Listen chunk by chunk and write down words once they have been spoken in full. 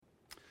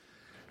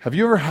Have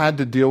you ever had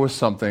to deal with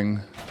something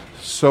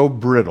so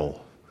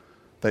brittle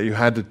that you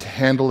had to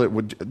handle it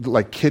with,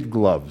 like kid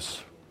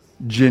gloves,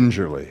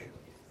 gingerly?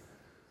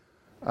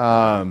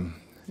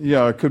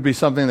 It could be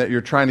something that you're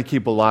trying to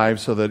keep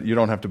alive so that you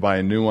don't have to buy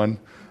a new one,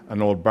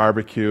 an old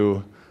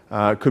barbecue.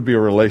 It could be a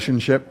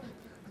relationship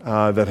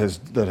that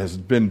has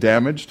been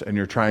damaged, and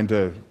you're trying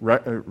to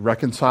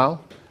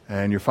reconcile,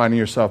 and you're finding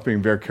yourself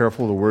being very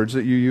careful of the words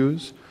that you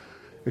use.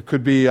 It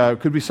could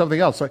be something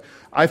else.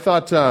 I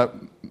thought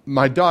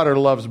my daughter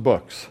loves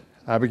books.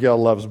 Abigail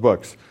loves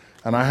books,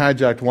 and I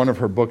hijacked one of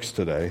her books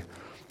today.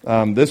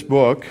 This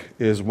book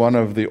is one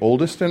of the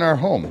oldest in our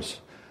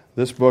homes.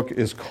 This book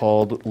is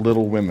called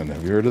Little Women.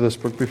 Have you heard of this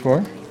book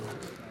before?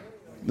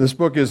 This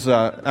book is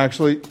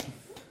actually...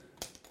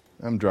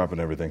 I'm dropping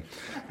everything.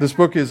 This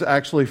book is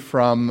actually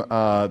from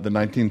the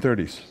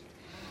 1930s.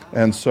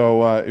 And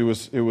so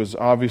it was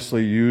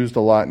obviously used a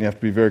lot, and you have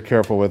to be very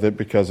careful with it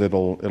because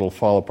it'll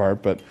fall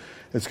apart. But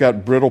it's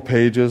got brittle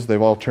pages.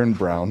 They've all turned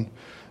brown.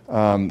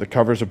 The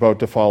cover's about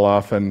to fall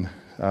off, and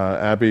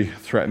Abby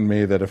threatened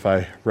me that if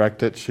I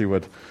wrecked it, she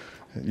would...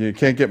 You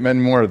can't get many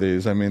more of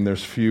these. I mean,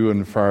 there's few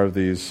and far of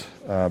these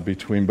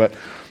between. But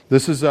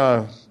this is...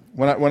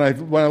 When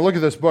I look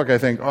at this book, I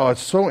think, oh,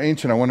 it's so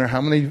ancient. I wonder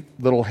how many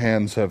little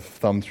hands have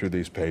thumbed through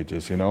these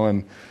pages,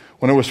 And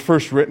when it was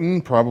first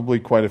written, probably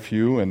quite a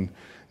few. And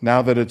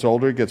now that it's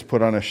older, it gets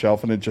put on a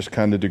shelf and it just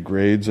kind of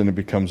degrades and it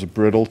becomes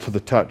brittle to the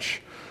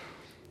touch.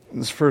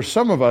 For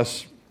some of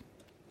us,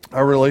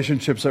 our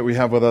relationships that we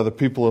have with other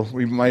people,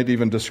 we might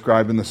even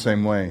describe in the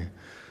same way.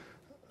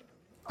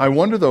 I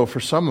wonder, though, for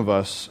some of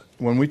us,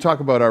 when we talk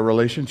about our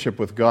relationship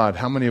with God,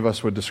 how many of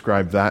us would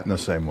describe that in the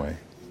same way?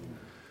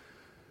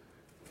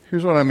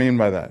 Here's what I mean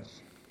by that.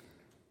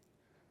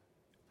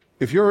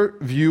 If your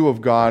view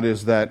of God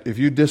is that if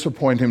you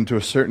disappoint him to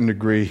a certain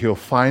degree, he'll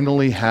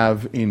finally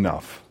have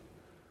enough.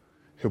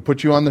 He'll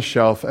put you on the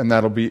shelf, and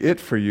that'll be it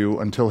for you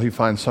until he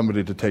finds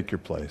somebody to take your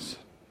place.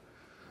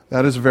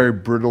 That is a very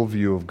brittle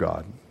view of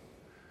God.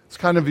 It's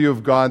the kind of view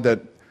of God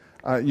that,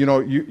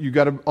 you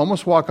got to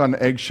almost walk on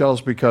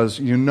eggshells because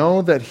you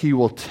know that he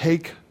will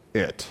take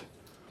it,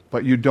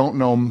 but you don't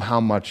know how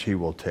much he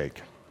will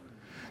take.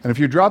 And if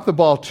you drop the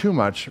ball too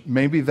much,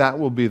 maybe that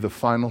will be the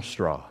final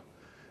straw,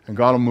 and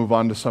God will move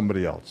on to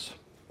somebody else.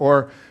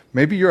 Or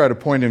maybe you're at a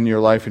point in your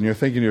life and you're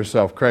thinking to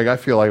yourself, Craig, I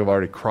feel like I've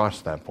already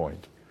crossed that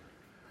point.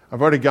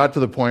 I've already got to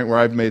the point where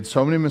I've made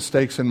so many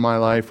mistakes in my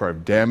life, or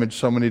I've damaged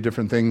so many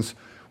different things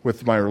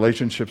with my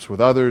relationships with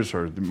others,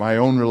 or my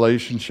own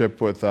relationship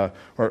with,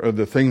 or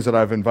the things that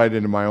I've invited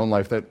into my own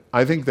life, that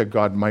I think that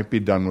God might be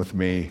done with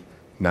me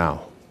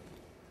now.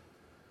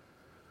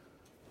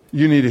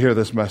 You need to hear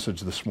this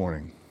message this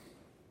morning.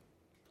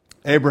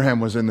 Abraham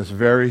was in this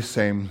very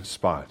same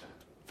spot.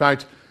 In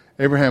fact,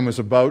 Abraham was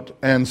about,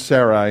 and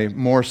Sarai,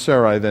 more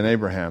Sarai than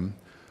Abraham,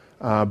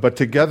 but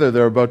together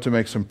they're about to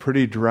make some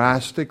pretty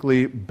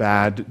drastically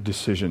bad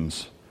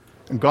decisions.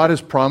 And God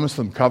has promised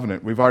them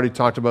covenant. We've already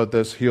talked about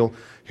this. He'll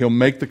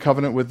make the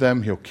covenant with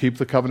them. He'll keep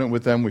the covenant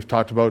with them. We've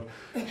talked about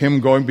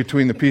him going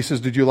between the pieces.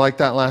 Did you like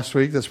that last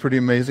week? That's pretty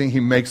amazing. He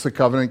makes the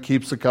covenant,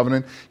 keeps the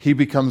covenant. He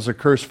becomes a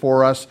curse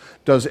for us,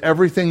 does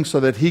everything so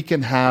that he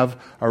can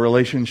have a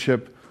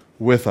relationship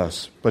with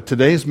us. But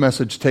today's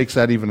message takes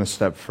that even a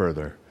step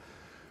further.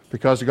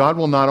 Because God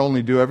will not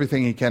only do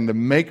everything he can to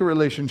make a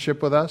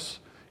relationship with us,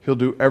 he'll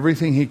do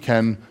everything he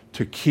can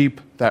to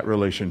keep that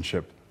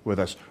relationship with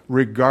us,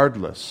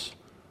 regardless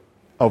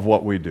of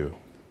what we do.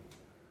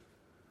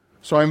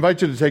 So I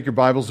invite you to take your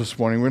Bibles this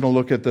morning. We're going to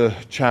look at the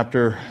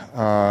chapter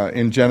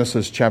in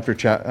Genesis,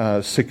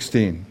 chapter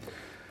 16.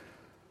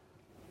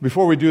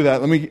 Before we do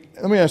that, let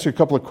me ask you a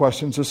couple of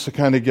questions just to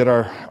kind of get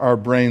our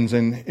brains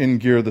in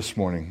gear this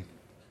morning.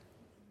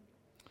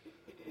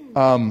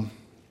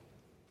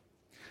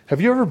 Have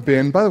you ever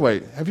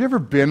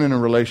been in a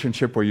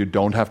relationship where you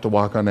don't have to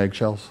walk on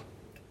eggshells?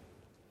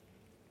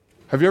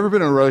 Have you ever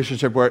been in a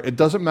relationship where it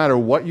doesn't matter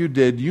what you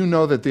did, you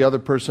know that the other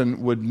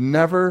person would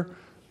never,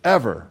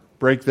 ever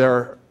break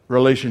their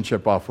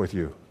relationship off with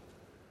you?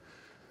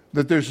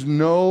 That there's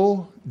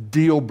no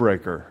deal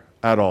breaker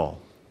at all.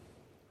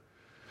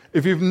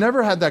 If you've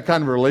never had that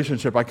kind of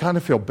relationship, I kind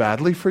of feel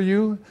badly for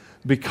you,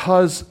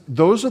 because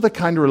those are the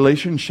kind of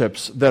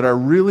relationships that are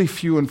really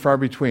few and far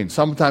between.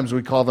 Sometimes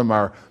we call them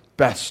our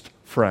best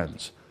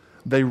friends.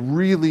 They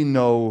really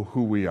know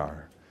who we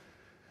are.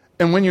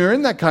 And when you're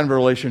in that kind of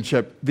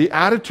relationship, the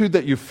attitude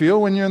that you feel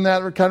when you're in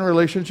that kind of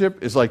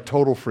relationship is like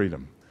total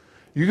freedom.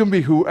 You can be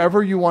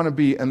whoever you want to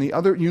be, and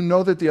you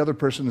know that the other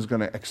person is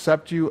going to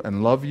accept you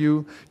and love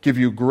you, give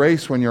you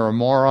grace when you're a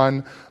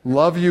moron,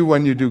 love you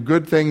when you do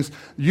good things.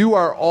 You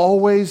are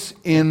always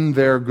in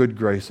their good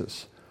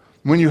graces.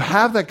 When you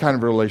have that kind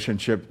of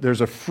relationship, there's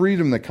a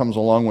freedom that comes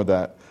along with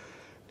that.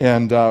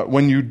 And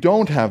when you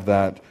don't have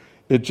that,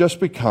 it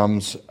just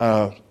becomes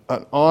an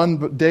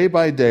on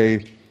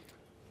day-by-day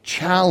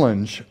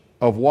challenge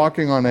of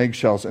walking on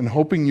eggshells and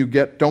hoping you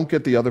don't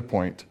get the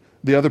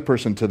other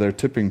person to their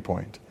tipping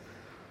point.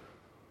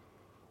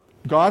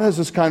 God has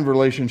this kind of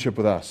relationship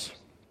with us.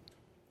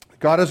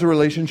 God has a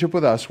relationship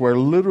with us where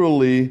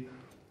literally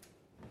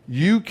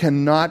you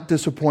cannot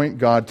disappoint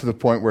God to the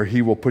point where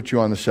he will put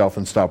you on the shelf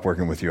and stop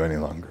working with you any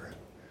longer.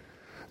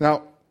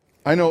 Now,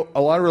 I know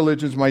a lot of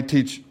religions might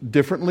teach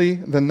differently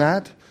than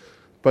that,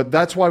 but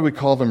that's why we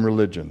call them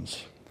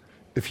religions.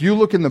 If you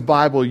look in the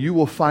Bible, you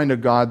will find a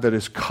God that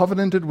is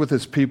covenanted with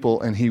his people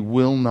and he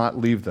will not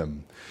leave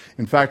them.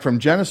 In fact, from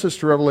Genesis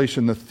to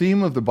Revelation, the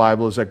theme of the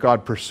Bible is that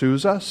God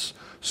pursues us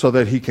so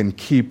that he can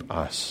keep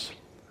us.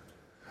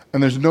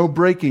 And there's no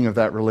breaking of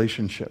that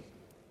relationship.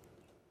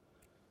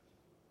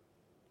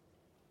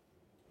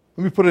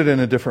 Let me put it in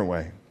a different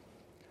way.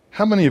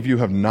 How many of you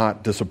have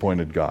not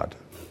disappointed God?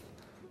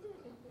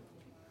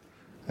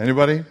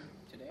 Anybody?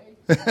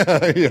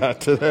 Today? Yeah,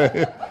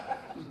 today.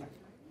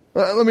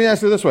 Let me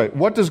ask you this way.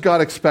 What does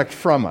God expect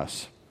from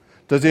us?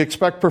 Does he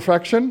expect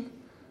perfection?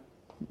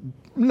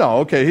 No,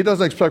 okay, he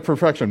doesn't expect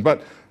perfection.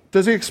 But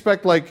does he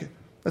expect, like,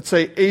 let's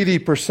say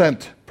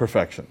 80%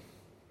 perfection?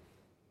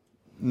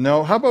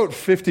 No. How about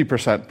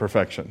 50%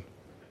 perfection?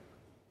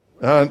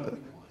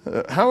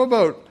 How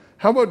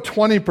about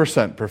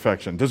 20%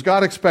 perfection? Does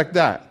God expect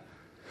that?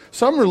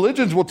 Some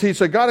religions will teach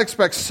that God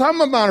expects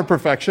some amount of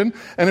perfection,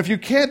 and if you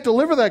can't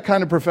deliver that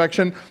kind of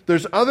perfection,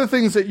 there's other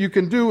things that you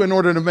can do in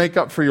order to make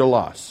up for your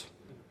loss.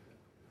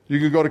 You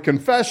can go to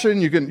confession,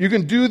 you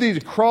can do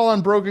these, crawl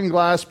on broken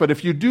glass, but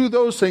if you do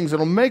those things,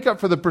 it'll make up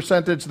for the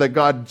percentage that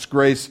God's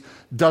grace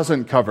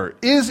doesn't cover.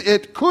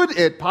 Could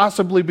it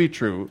possibly be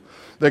true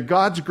that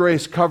God's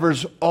grace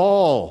covers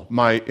all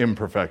my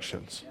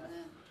imperfections?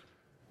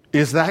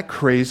 Is that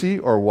crazy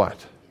or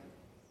what?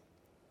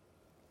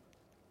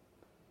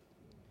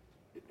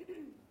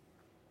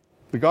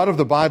 The God of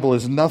the Bible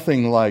is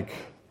nothing like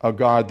a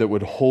God that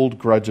would hold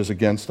grudges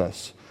against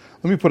us.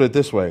 Let me put it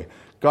this way.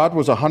 God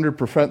was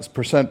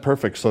 100%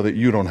 perfect so that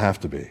you don't have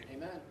to be.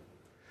 Amen.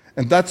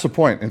 And that's the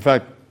point. In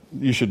fact,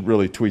 you should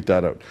really tweet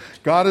that out.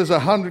 God was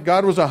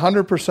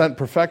 100%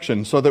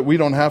 perfection so that we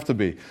don't have to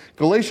be.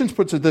 Galatians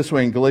puts it this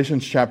way in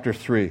Galatians chapter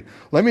 3.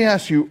 Let me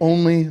ask you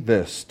only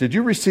this. Did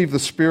you receive the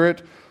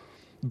Spirit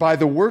by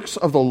the works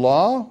of the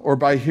law or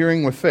by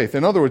hearing with faith?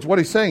 In other words, what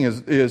he's saying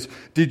is,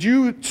 did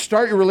you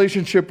start your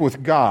relationship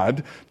with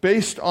God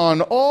based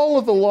on all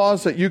of the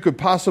laws that you could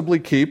possibly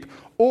keep,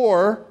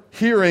 or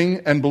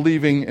hearing and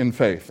believing in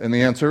faith? And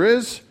the answer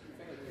is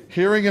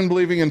hearing and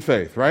believing in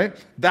faith, right?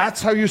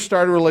 That's how you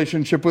start a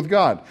relationship with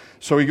God.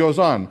 So he goes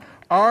on,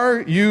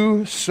 are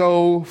you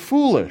so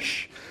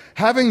foolish?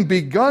 Having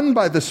begun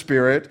by the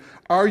Spirit,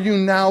 are you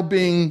now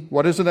being,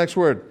 what is the next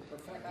word?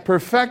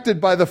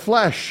 Perfected by the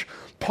flesh.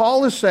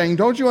 Paul is saying,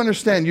 don't you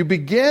understand? You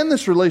began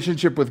this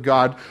relationship with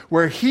God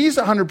where he's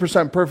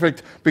 100%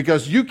 perfect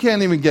because you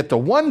can't even get to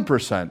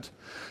 1%.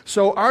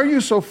 So are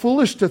you so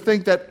foolish to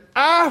think that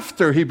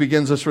after he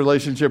begins this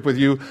relationship with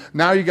you,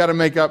 now you got to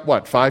make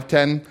up, 5,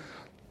 10,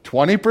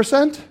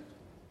 20%?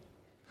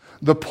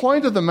 The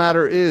point of the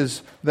matter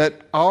is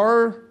that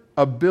our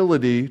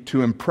ability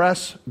to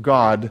impress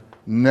God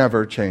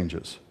never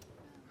changes.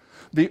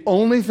 The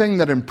only thing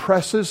that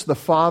impresses the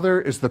Father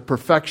is the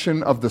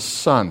perfection of the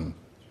Son.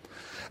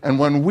 And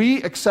when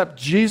we accept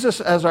Jesus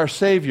as our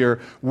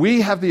Savior,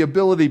 we have the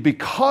ability,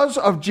 because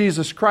of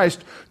Jesus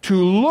Christ, to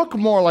look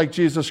more like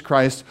Jesus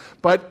Christ,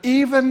 but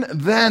even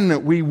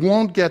then we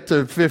won't get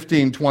to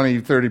 15,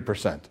 20,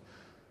 30%.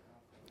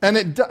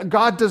 And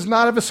God does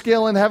not have a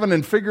scale in heaven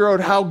and figure out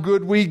how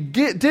good we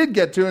did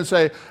get to and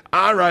say,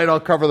 all right, I'll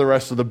cover the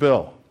rest of the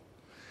bill.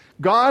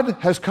 God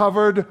has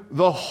covered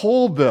the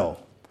whole bill.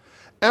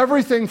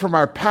 Everything from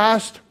our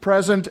past,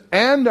 present,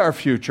 and our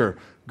future.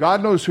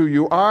 God knows who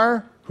you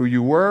are, who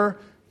you were,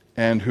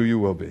 and who you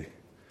will be.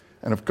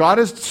 And if God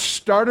has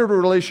started a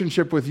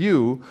relationship with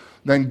you,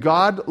 then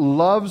God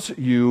loves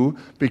you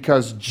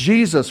because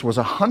Jesus was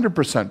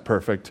 100%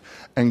 perfect,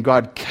 and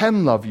God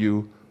can love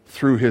you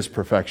through his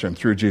perfection,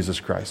 through Jesus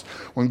Christ.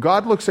 When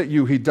God looks at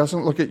you, he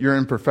doesn't look at your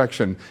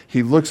imperfection.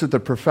 He looks at the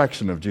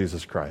perfection of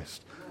Jesus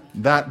Christ.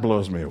 That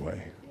blows me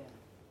away.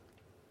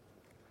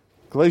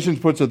 Galatians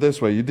puts it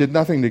this way, you did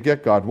nothing to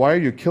get God. Why are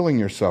you killing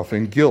yourself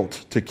in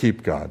guilt to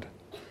keep God?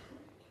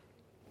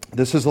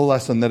 This is a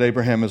lesson that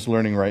Abraham is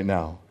learning right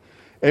now.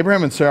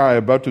 Abraham and Sarai are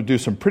about to do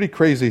some pretty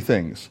crazy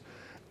things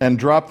and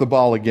drop the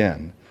ball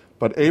again.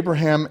 But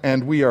Abraham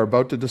and we are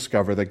about to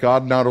discover that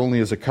God not only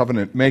is a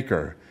covenant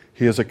maker,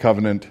 he is a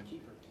covenant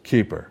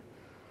keeper.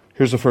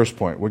 Here's the first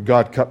point. Would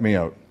God cut me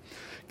out?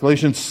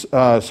 Genesis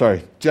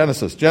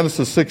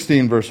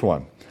 16, verse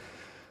 1.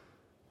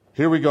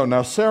 Here we go.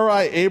 Now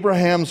Sarai,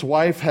 Abraham's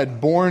wife, had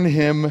borne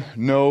him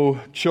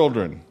no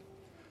children.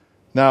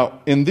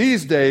 Now, in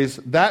these days,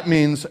 that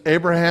means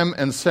Abraham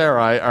and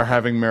Sarai are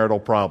having marital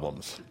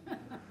problems.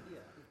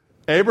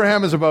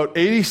 Abraham is about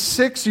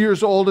 85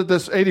 years old at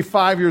this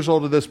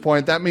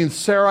point. That means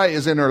Sarai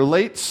is in her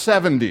late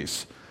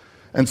 70s.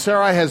 And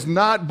Sarai has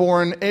not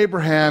borne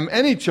Abraham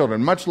any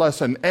children, much less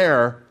an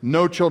heir,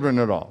 no children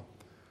at all.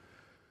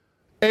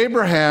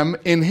 Abraham,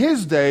 in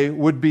his day,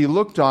 would be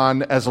looked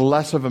on as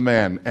less of a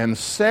man, and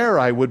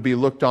Sarai would be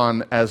looked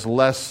on as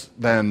less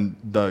than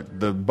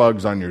the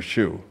bugs on your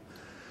shoe.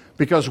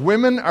 Because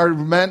women are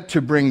meant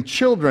to bring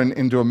children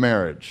into a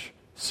marriage.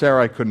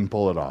 Sarai couldn't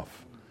pull it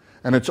off.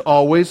 and it's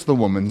always the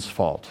woman's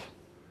fault.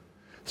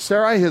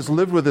 Sarai has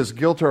lived with this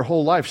guilt her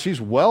whole life.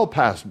 She's well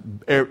past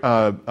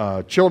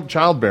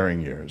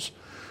childbearing years.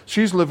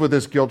 She's lived with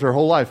this guilt her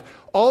whole life.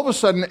 All of a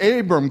sudden,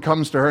 Abram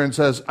comes to her and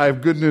says, I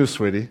have good news,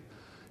 sweetie.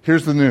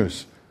 Here's the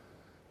news.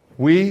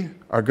 We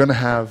are going to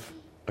have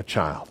a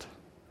child.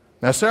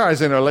 Now,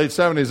 Sarai's in her late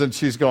 70s, and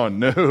she's going,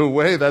 no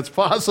way, that's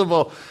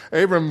possible.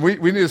 Abram, we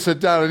need to sit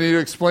down. I need to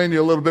explain to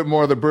you a little bit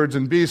more of the birds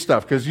and bees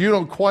stuff, because you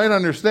don't quite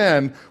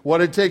understand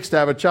what it takes to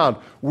have a child.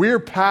 We're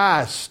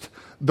past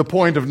the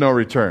point of no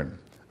return.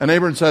 And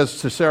Abram says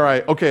to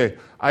Sarai, okay,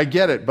 I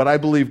get it, but I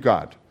believe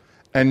God,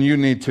 and you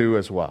need to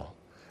as well.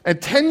 And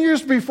 10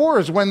 years before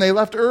is when they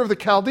left Ur of the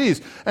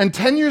Chaldees. And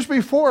 10 years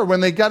before, when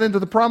they got into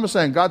the Promised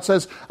Land, God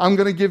says, I'm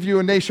going to give you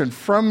a nation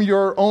from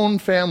your own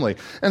family.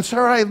 And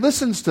Sarai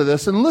listens to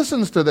this and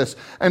listens to this.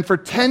 And for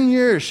 10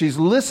 years, she's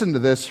listened to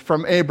this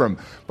from Abram.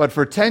 But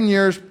for 10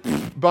 years,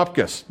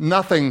 bupkis,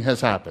 nothing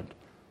has happened.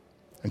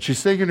 And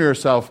she's thinking to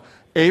herself,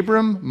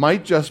 Abram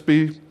might just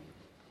be,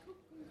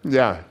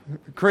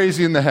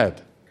 crazy in the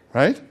head,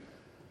 right?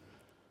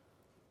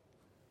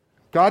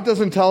 God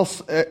doesn't tell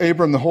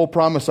Abram the whole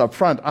promise up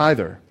front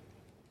either.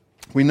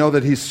 We know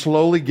that he's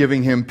slowly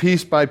giving him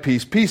piece by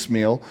piece,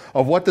 piecemeal,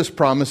 of what this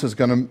promise is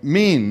going to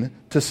mean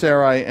to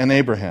Sarai and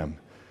Abraham.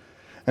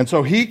 And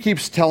so he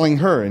keeps telling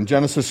her in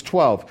Genesis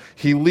 12.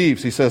 He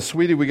leaves. He says,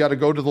 sweetie, we got to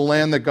go to the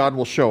land that God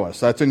will show us.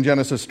 That's in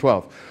Genesis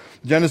 12.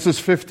 Genesis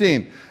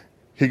 15.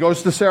 He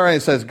goes to Sarai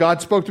and says,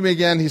 God spoke to me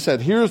again. He said,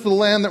 here's the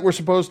land that we're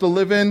supposed to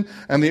live in,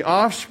 and the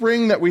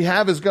offspring that we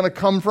have is going to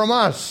come from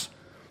us.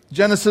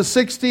 Genesis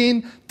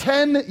 16,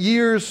 10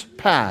 years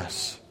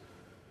pass.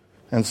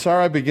 And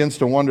Sarai begins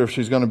to wonder if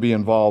she's going to be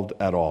involved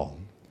at all.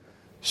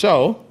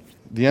 So,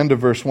 the end of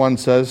verse 1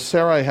 says,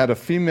 Sarai had a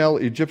female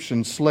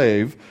Egyptian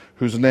slave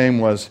whose name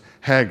was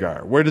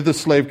Hagar. Where did the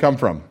slave come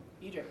from?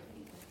 Egypt.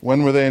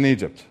 When were they in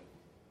Egypt?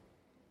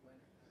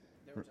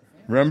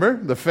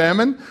 Remember the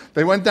famine?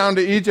 They went down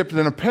to Egypt,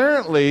 and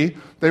apparently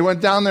they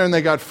went down there and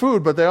they got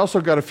food, but they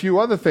also got a few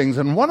other things.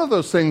 And one of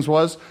those things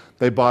was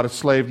they bought a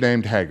slave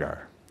named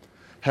Hagar.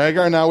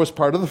 Hagar now was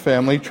part of the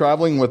family,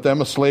 traveling with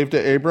them, a slave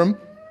to Abram.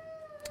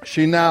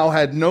 She now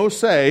had no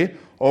say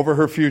over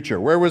her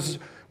future. Where was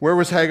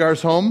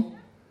Hagar's home?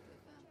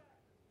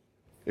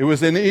 It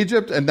was in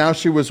Egypt, and now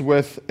she was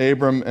with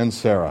Abram and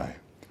Sarai.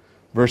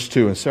 Verse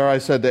 2, and Sarai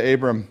said to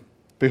Abram,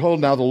 behold,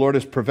 now the Lord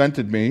has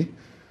prevented me.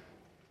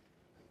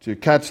 Did you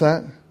catch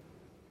that?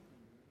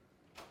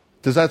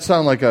 Does that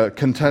sound like a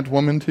content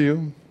woman to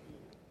you?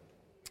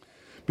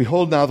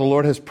 Behold, now the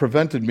Lord has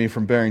prevented me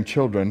from bearing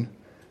children.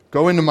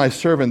 Go into my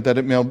servant that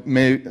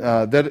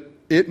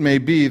it may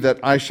be that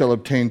I shall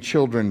obtain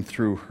children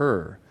through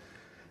her.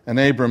 And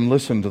Abram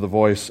listened to the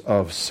voice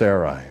of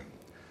Sarai.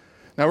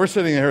 Now we're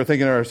sitting here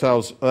thinking to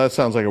ourselves, oh, that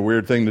sounds like a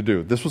weird thing to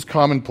do. This was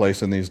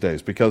commonplace in these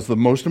days because the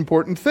most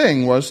important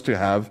thing was to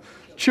have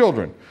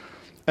children.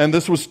 And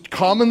this was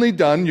commonly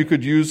done. You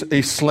could use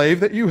a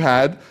slave that you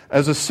had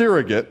as a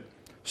surrogate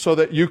so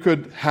that you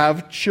could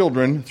have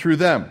children through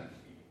them.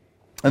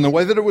 And the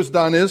way that it was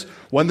done is,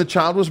 when the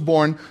child was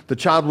born, the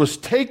child was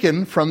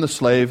taken from the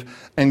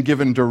slave and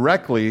given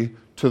directly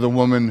to the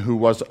woman who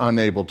was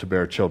unable to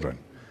bear children.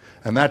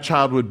 And that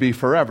child would be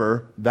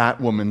forever that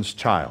woman's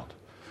child.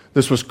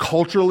 This was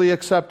culturally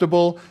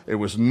acceptable. It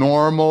was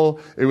normal.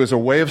 It was a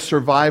way of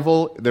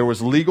survival. There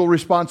was legal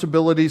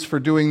responsibilities for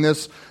doing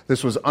this.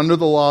 This was under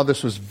the law.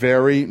 This was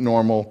very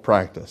normal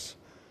practice.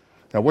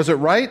 Now, was it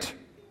right?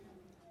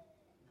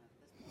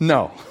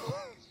 No,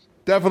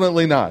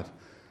 definitely not.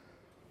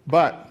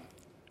 But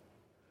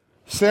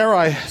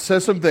Sarai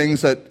says some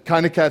things that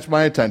kind of catch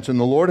my attention.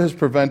 The Lord has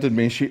prevented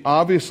me. She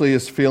obviously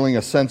is feeling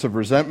a sense of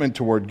resentment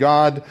toward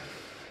God.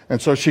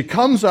 And so she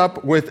comes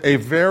up with a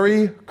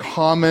very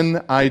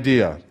common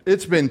idea.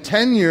 It's been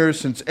 10 years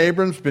since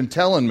Abram's been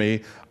telling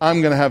me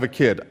I'm going to have a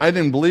kid. I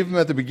didn't believe him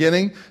at the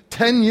beginning.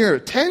 10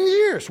 years. 10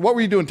 years. What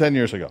were you doing 10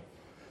 years ago?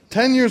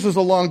 10 years is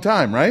a long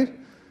time, right?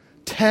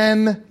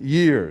 10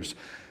 years.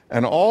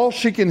 And all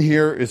she can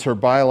hear is her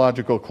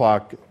biological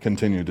clock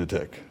continue to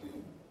tick.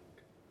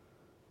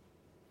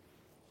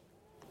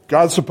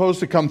 God's supposed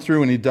to come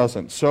through and he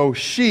doesn't. So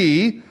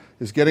she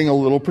is getting a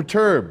little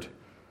perturbed.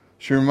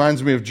 She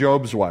reminds me of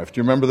Job's wife. Do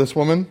you remember this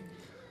woman?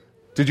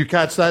 Did you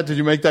catch that? Did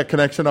you make that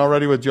connection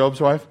already with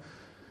Job's wife?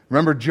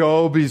 Remember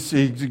Job?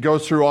 He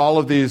goes through all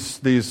of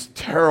these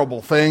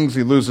terrible things.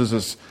 He loses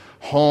his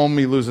home.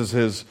 He loses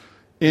his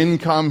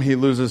income. He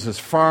loses his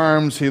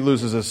farms. He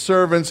loses his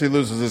servants. He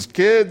loses his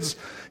kids.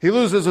 He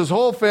loses his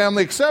whole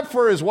family except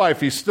for his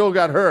wife. He's still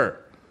got her.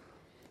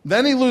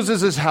 Then he loses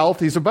his health.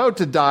 He's about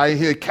to die.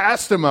 He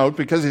cast him out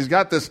because he's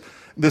got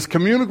this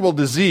communicable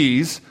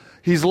disease.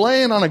 He's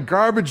laying on a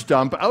garbage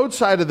dump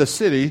outside of the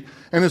city,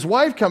 and his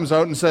wife comes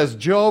out and says,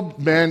 Job,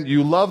 man,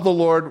 you love the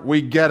Lord.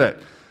 We get it.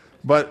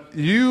 But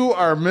you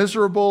are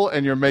miserable,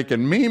 and you're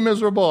making me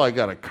miserable. I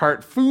got to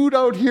cart food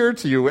out here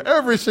to you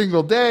every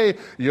single day.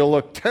 You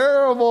look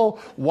terrible.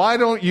 Why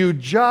don't you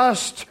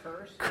just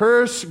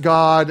curse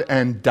God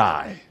and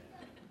die?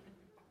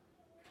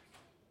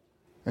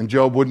 And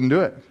Job wouldn't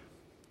do it.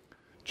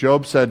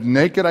 Job said,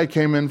 naked I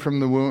came from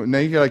the womb,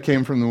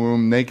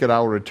 naked I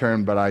will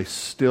return, but I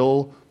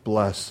still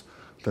bless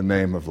the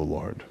name of the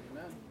Lord.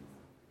 Amen.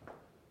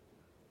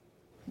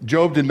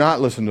 Job did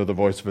not listen to the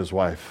voice of his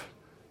wife.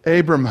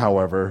 Abram,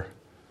 however,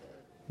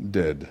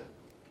 did.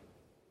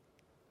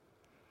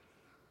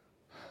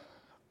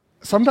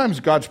 Sometimes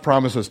God's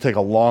promises take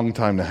a long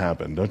time to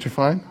happen, don't you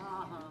find?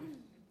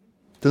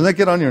 Doesn't that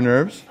get on your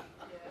nerves?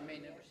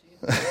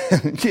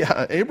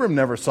 Yeah, Abram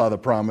never saw the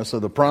promise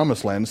of the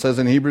promised land. It says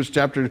in Hebrews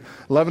chapter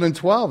 11 and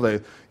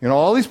 12,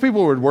 all these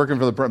people were working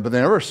for the promise, but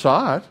they never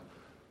saw it.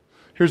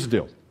 Here's the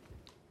deal.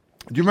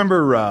 Do you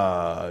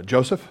remember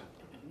Joseph?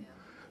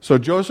 So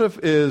Joseph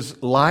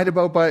is lied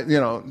about by,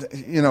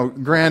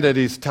 granted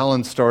he's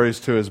telling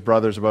stories to his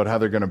brothers about how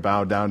they're going to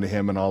bow down to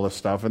him and all this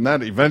stuff, and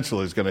that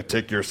eventually is going to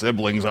tick your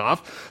siblings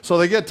off. So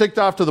they get ticked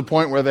off to the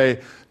point where they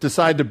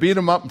decide to beat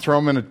him up and throw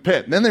him in a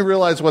pit. And then they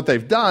realize what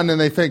they've done,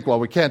 and they think, well,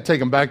 we can't take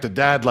him back to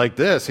dad like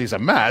this. He's a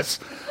mess.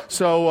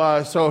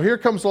 So here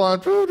comes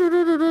along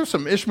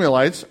some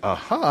Ishmaelites,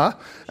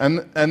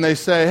 and they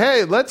say,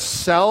 hey, let's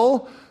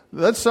sell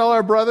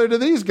our brother to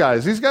these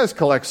guys. These guys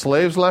collect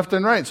slaves left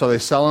and right. So they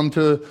sell him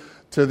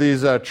to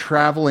these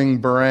traveling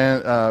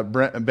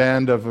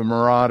band of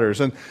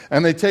marauders. And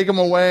they take him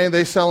away.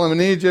 They sell him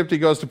in Egypt. He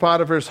goes to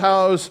Potiphar's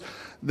house.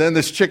 Then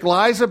this chick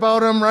lies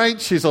about him, right?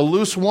 She's a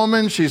loose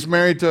woman. She's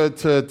married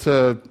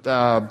to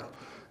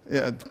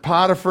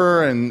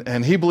Potiphar,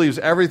 and he believes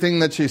everything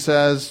that she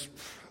says.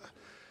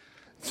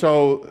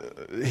 So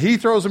he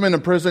throws him into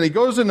prison. He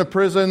goes into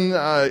prison.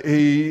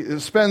 He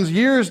spends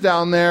years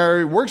down there.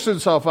 He works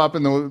himself up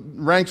in the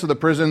ranks of the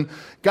prison.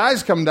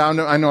 Guys come down.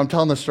 I know I'm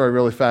telling this story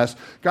really fast.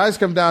 Guys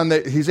come down.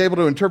 He's able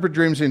to interpret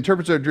dreams. He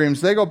interprets their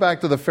dreams. They go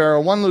back to the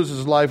Pharaoh. One loses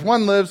his life.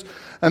 One lives.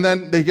 And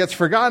then he gets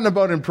forgotten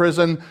about in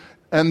prison.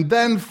 And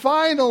then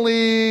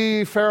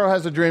finally, Pharaoh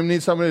has a dream,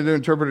 needs somebody to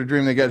interpret a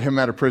dream. They get him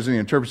out of prison. He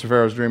interprets the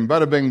Pharaoh's dream.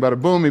 Bada bing,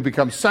 bada boom. He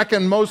becomes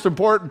second most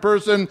important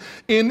person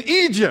in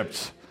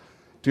Egypt.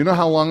 Do you know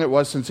how long it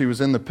was since he was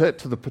in the pit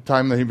to the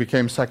time that he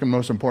became second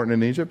most important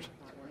in Egypt?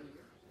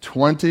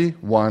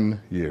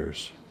 21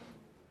 years.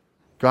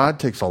 God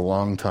takes a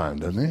long time,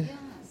 doesn't he?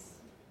 Yes.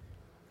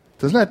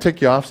 Doesn't that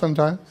tick you off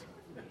sometimes?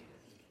 Yes.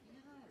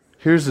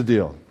 Here's the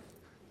deal.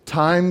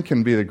 Time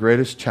can be the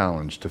greatest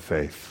challenge to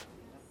faith.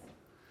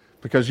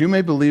 Because you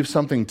may believe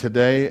something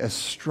today as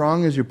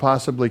strong as you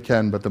possibly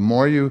can, but the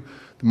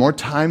more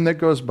time that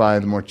goes by,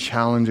 the more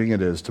challenging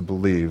it is to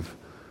believe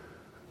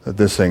that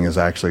this thing is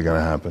actually going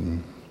to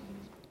happen.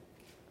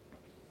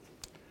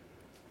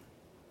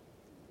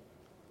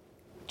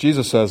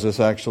 Jesus says this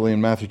actually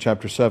in Matthew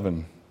chapter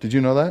 7. Did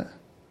you know that?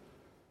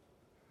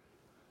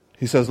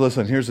 He says,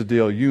 listen, here's the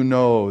deal. You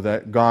know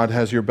that God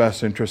has your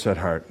best interests at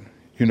heart.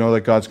 You know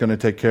that God's going to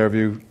take care of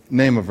you.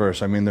 Name a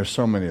verse. I mean, there's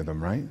so many of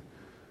them, right?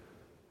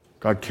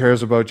 God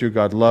cares about you.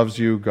 God loves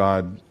you.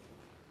 God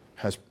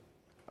has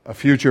a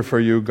future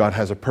for you. God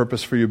has a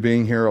purpose for you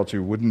being here, else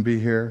you wouldn't be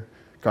here.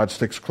 God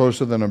sticks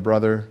closer than a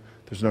brother.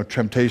 There's no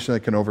temptation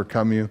that can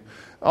overcome you.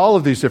 All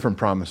of these different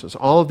promises,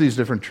 all of these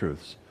different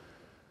truths.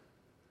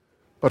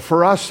 But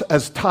for us,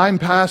 as time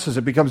passes,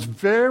 it becomes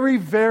very,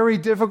 very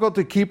difficult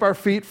to keep our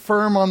feet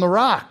firm on the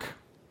rock.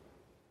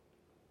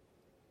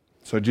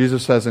 So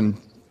Jesus says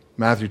in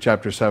Matthew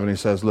chapter 7, he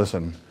says,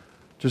 listen,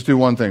 just do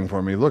one thing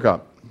for me. Look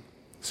up.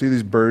 See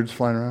these birds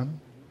flying around?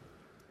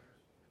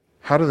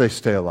 How do they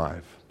stay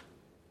alive?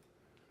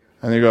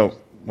 And they go,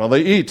 well,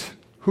 they eat.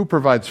 Who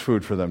provides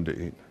food for them to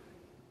eat?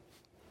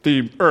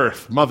 The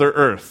earth, Mother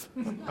Earth.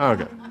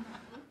 Okay.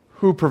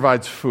 Who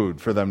provides food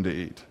for them to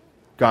eat?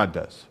 God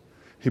does.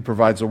 He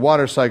provides the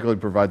water cycle. He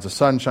provides the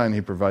sunshine.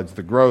 He provides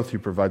the growth. He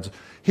provides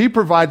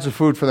the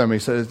food for them. He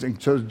says.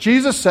 So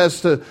Jesus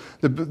says to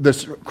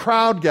this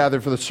crowd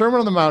gathered for the Sermon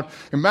on the Mount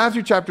in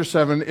Matthew chapter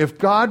 7, if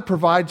God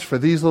provides for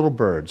these little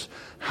birds,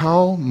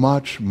 how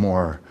much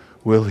more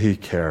will he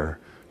care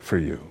for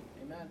you?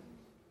 Amen.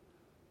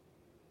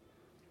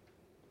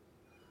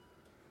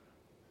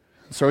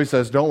 So he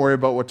says, don't worry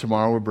about what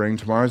tomorrow will bring.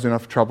 Tomorrow has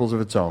enough troubles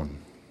of its own.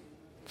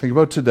 Think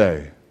about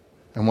today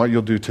and what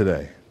you'll do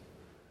today.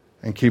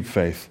 And keep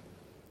faith.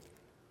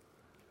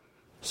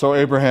 So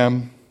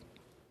Abraham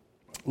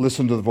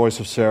listened to the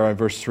voice of Sarai.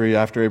 Verse 3,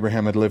 after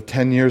Abraham had lived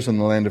 10 years in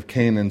the land of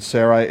Canaan,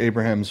 Sarai,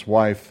 Abraham's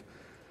wife,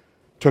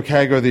 took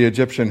Hagar the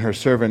Egyptian, her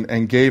servant,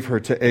 and gave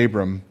her to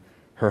Abram,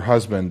 her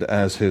husband,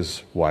 as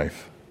his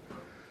wife.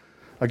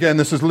 Again,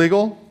 this is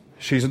legal.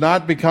 She's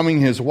not becoming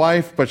his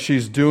wife, but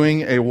she's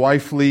doing a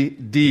wifely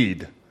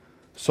deed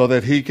so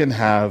that he can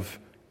have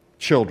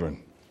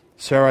children.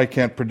 Sarai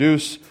can't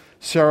produce.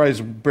 Sarai's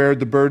bared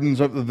the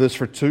burdens of this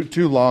for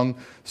too long.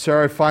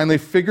 Sarai finally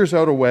figures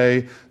out a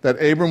way that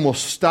Abram will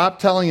stop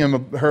telling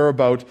her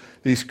about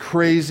these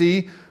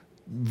crazy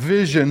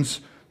visions,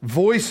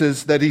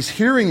 voices that he's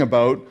hearing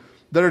about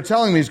that are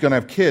telling him he's going to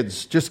have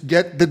kids. Just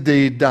get the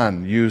deed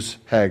done. Use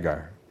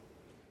Hagar.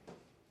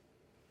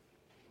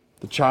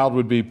 The child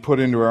would be put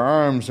into her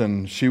arms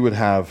and she would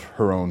have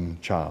her own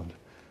child.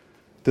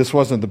 This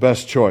wasn't the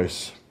best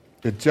choice.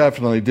 It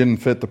definitely didn't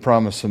fit the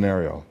promised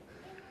scenario.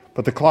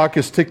 But the clock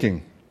is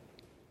ticking.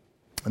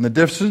 And the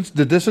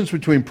distance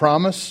between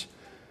promise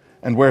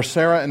and where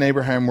Sarah and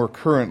Abraham were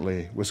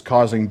currently was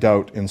causing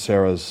doubt in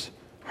Sarah's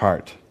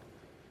heart.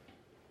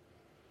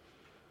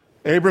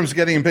 Abram's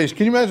getting impatient.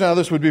 Can you imagine how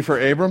this would be for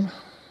Abram?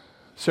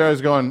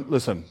 Sarah's going,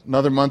 listen,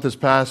 another month has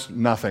passed,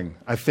 nothing.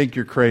 I think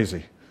you're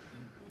crazy.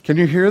 Can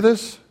you hear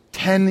this?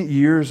 10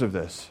 years of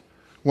this.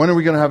 When are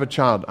we going to have a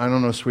child? I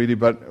don't know, sweetie,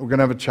 but we're going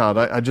to have a child.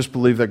 I just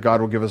believe that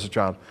God will give us a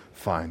child.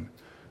 Fine.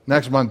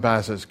 Next month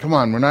passes. Come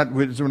on, we're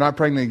not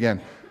pregnant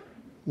again.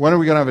 When are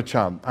we going to have a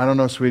child? I don't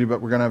know, sweetie,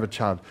 but we're going to have a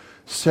child.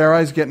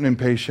 Sarai's getting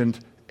impatient.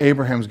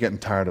 Abraham's getting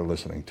tired of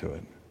listening to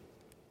it.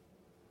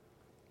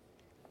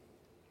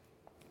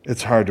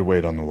 It's hard to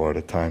wait on the Lord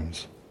at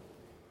times.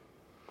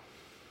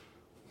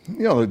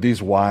 You know,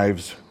 these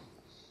wives.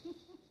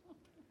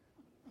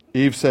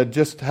 Eve said,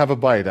 just have a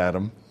bite,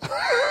 Adam.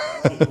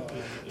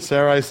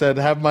 Sarai said,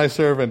 have my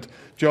servant.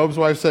 Job's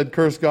wife said,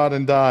 curse God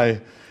and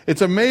die.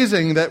 It's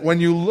amazing that when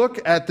you look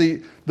at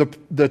the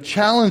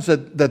challenge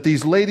that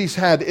these ladies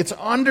had, it's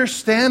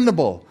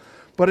understandable.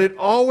 But it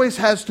always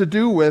has to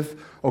do with,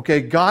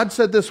 okay, God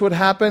said this would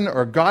happen,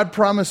 or God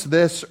promised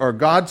this, or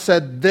God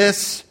said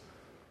this,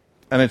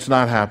 and it's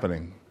not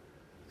happening.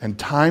 And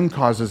time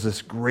causes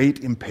this great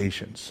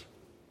impatience.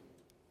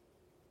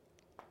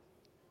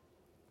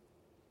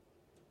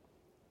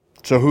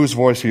 So whose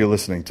voice are you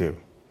listening to?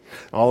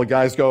 All the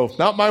guys go,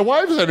 not my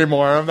wife's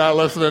anymore. I'm not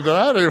listening to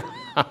that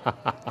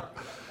anymore.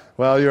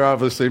 Well, you're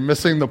obviously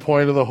missing the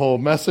point of the whole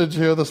message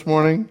here this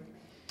morning.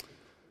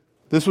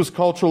 This was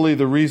culturally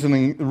the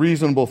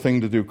reasonable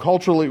thing to do.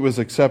 Culturally, it was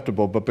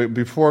acceptable, but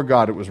before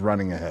God, it was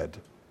running ahead.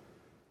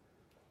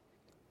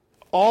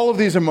 All of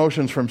these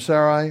emotions from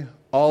Sarai,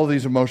 all of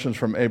these emotions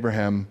from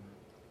Abraham,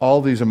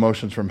 all these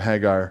emotions from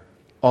Hagar,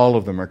 all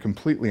of them are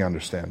completely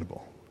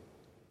understandable.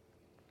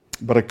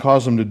 But it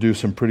caused them to do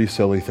some pretty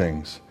silly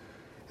things.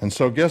 And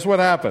so guess what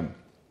happened?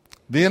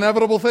 The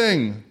inevitable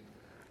thing.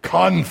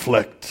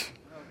 Conflict.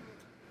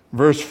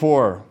 Verse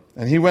 4.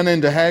 And he went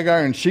into Hagar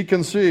and she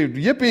conceived.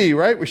 Yippee,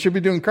 right? We should be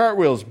doing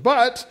cartwheels.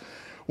 But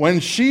when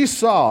she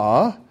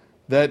saw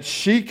that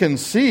she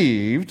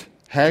conceived,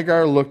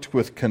 Hagar looked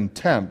with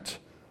contempt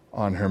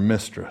on her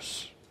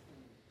mistress.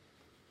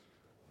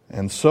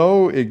 And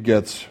so it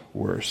gets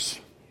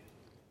worse.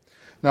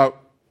 Now,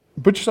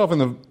 put yourself in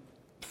the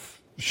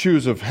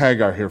shoes of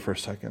Hagar here for a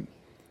second.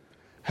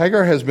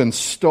 Hagar has been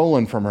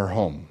stolen from her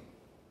home.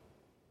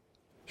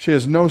 She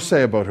has no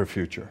say about her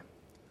future.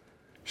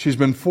 She's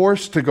been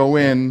forced to go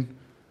in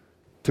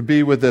to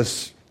be with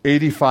this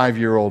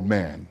 85-year-old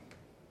man.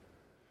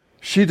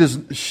 She's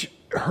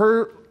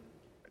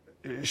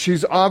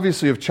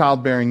obviously of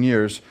childbearing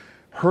years.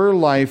 Her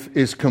life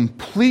is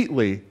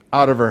completely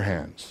out of her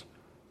hands.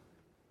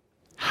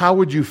 How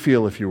would you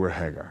feel if you were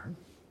Hagar?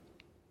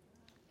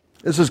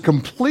 This is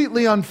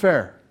completely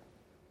unfair.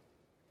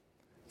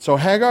 So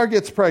Hagar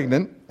gets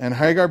pregnant, and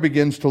Hagar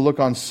begins to look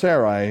on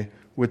Sarai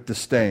with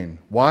disdain.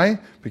 Why?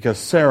 Because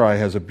Sarai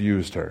has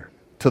abused her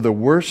to the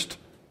worst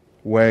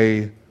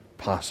way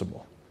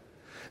possible.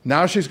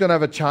 Now she's going to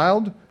have a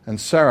child, and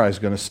Sarai's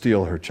going to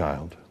steal her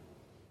child.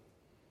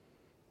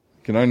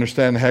 Can I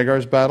understand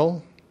Hagar's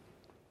battle?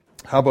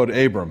 How about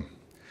Abram?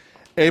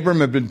 Abram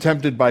had been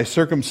tempted by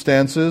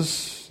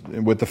circumstances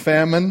with the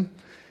famine.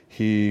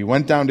 He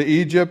went down to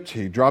Egypt.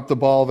 He dropped the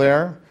ball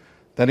there.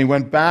 Then he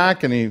went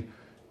back and he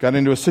got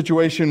into a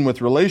situation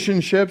with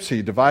relationships.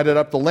 He divided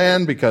up the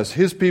land because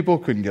his people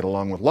couldn't get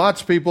along with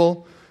Lot's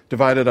people.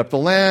 Divided up the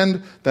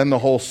land. Then the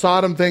whole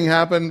Sodom thing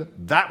happened.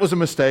 That was a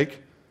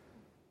mistake.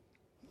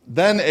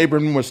 Then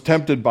Abram was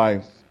tempted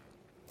by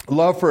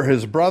love for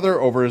his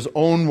brother over his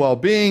own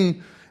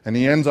well-being, and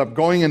he ends up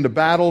going into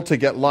battle to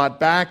get Lot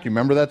back. You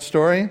remember that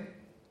story?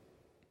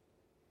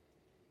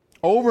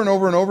 Over and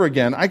over and over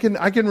again, I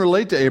can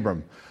relate to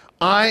Abram.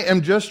 I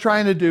am just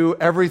trying to do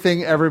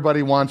everything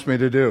everybody wants me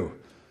to do.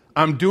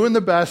 I'm doing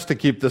the best to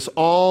keep this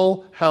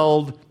all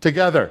held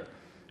together.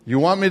 You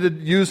want me to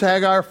use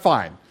Hagar?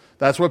 Fine.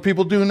 That's what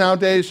people do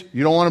nowadays.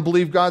 You don't want to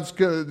believe God's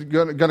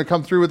going to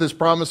come through with his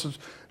promises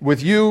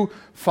with you?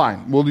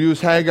 Fine. We'll use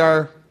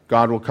Hagar.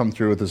 God will come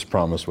through with his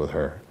promise with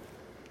her.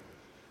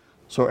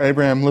 So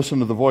Abraham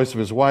listened to the voice of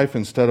his wife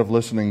instead of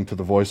listening to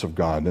the voice of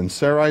God. And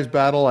Sarai's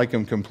battle, I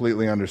can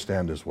completely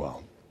understand as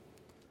well.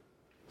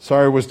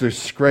 Sarai was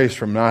disgraced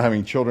from not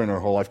having children her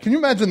whole life. Can you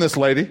imagine this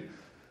lady?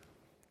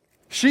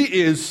 She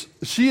is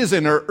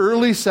in her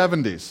early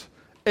 70s.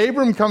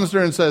 Abram comes to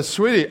her and says,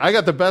 sweetie, I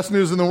got the best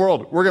news in the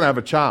world. We're going to have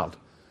a child.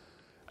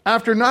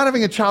 After not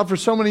having a child for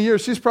so many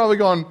years, she's probably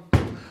going,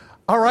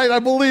 all right, I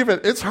believe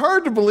it. It's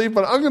hard to believe,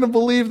 but I'm going to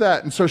believe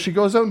that. And so she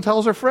goes out and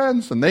tells her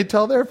friends, and they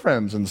tell their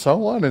friends, and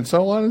so on, and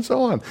so on, and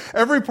so on.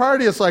 Every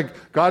party, it's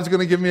like, God's going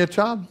to give me a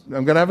child.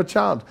 I'm going to have a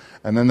child.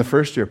 And then the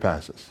first year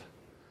passes.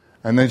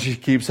 And then she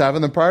keeps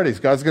having the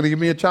parties. God's going to give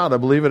me a child. I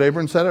believe it.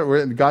 Abram said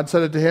it. God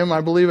said it to him. I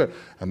believe it.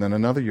 And then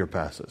another year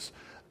passes.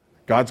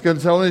 God's going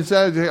to tell me,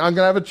 I'm going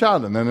to have a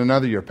child. And then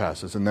another year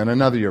passes. And then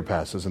another year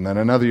passes. And then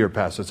another year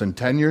passes. And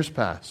 10 years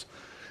pass.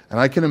 And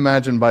I can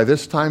imagine by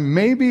this time,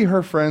 maybe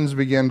her friends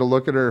begin to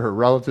look at her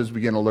relatives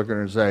begin to look at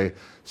her and say,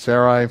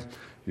 Sarai,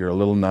 you're a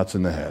little nuts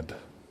in the head.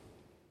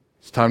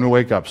 It's time to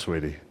wake up,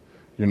 sweetie.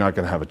 You're not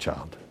going to have a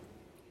child.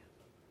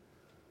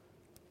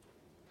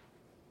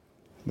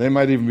 They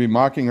might even be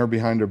mocking her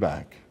behind her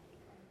back.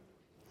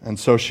 And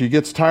so she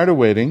gets tired of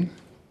waiting,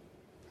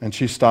 and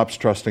she stops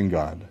trusting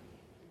God.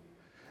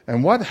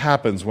 And what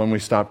happens when we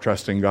stop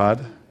trusting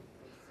God?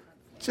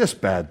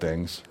 Just bad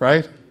things,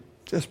 right?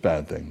 Just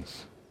bad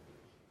things.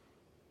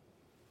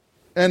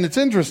 And it's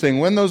interesting,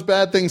 when those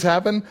bad things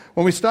happen,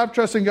 when we stop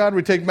trusting God,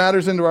 we take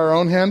matters into our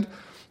own hand,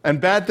 and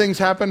bad things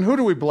happen, who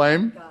do we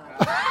blame?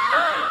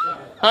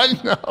 I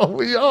know,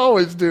 we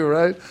always do,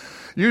 right?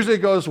 Usually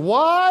it goes,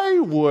 why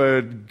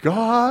would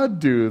God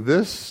do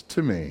this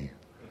to me?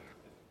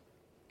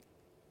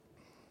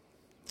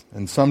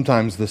 And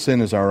sometimes the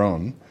sin is our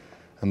own,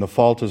 and the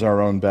fault is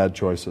our own bad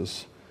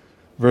choices.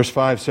 Verse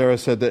 5, Sarah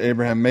said to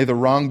Abraham, May the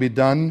wrong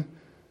done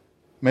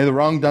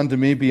to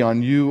me be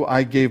on you.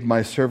 I gave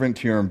my servant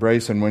to your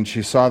embrace, and when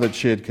she saw that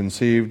she had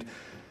conceived,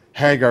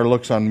 Hagar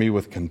looks on me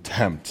with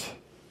contempt.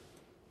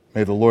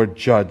 May the Lord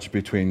judge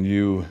between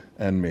you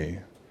and me.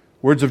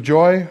 Words of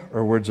joy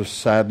or words of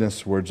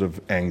sadness, words of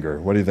anger?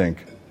 What do you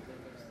think?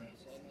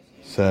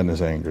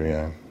 Sadness, anger,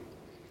 yeah.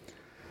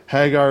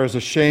 Hagar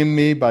has shamed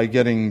me by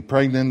getting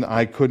pregnant.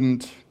 I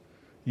couldn't.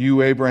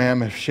 You,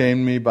 Abraham, have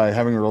shamed me by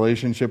having a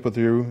relationship with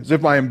you. As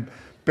if my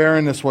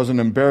barrenness was an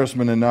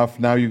embarrassment enough,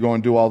 now you go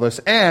and do all this.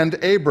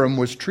 And Abram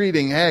was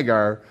treating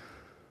Hagar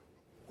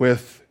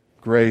with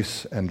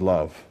grace and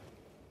love,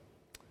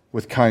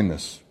 with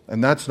kindness.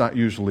 And that's not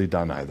usually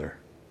done either.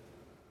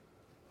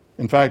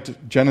 In fact,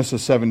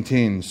 Genesis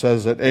 17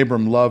 says that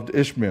Abram loved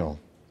Ishmael.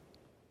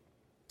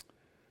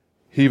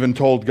 He even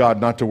told God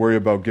not to worry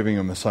about giving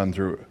him a son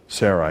through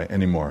Sarai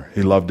anymore.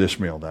 He loved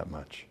Ishmael that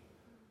much.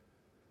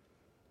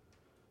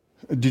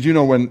 Did you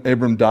know when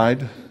Abram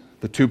died,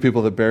 the two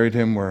people that buried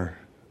him were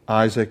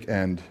Isaac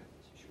and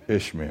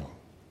Ishmael?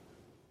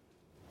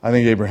 I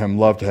think Abraham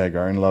loved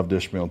Hagar and loved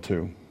Ishmael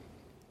too.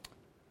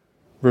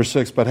 Verse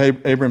 6,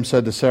 But Abram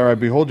said to Sarai,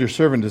 Behold, your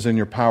servant is in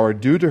your power.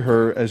 Do to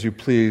her as you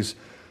please.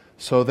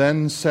 So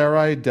then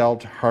Sarai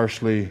dealt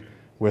harshly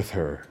with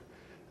her.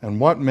 And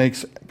what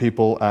makes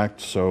people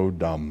act so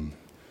dumb?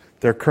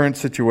 Their current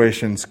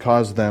situations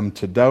caused them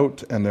to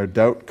doubt, and their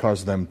doubt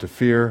caused them to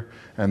fear,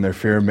 and their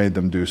fear made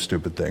them do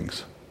stupid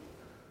things.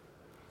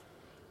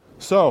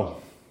 So,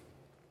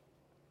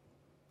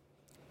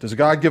 does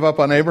God give up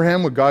on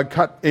Abraham? Would God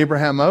cut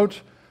Abraham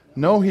out?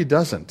 No, he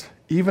doesn't,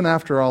 even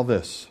after all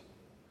this.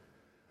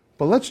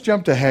 But let's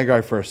jump to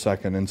Haggai for a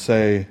second and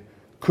say,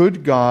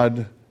 could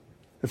God,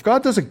 if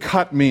God doesn't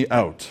cut me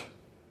out,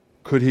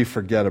 could he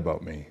forget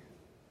about me?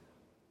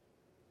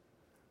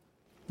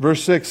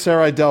 Verse 6,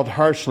 Sarai dealt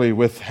harshly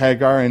with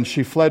Hagar, and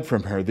she fled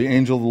from her. The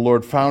angel of the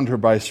Lord found her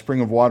by a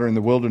spring of water in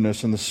the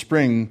wilderness, and the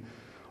spring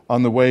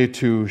on the way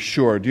to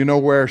Shur. Do you know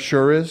where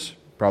Shur is?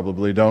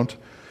 Probably don't.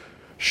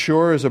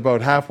 Shur is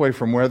about halfway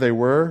from where they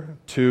were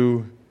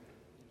to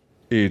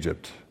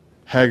Egypt.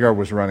 Hagar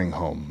was running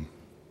home.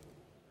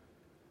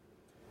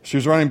 She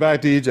was running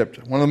back to Egypt.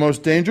 One of the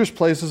most dangerous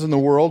places in the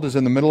world is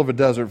in the middle of a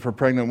desert for a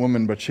pregnant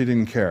woman, but she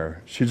didn't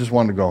care. She just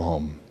wanted to go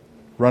home,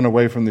 run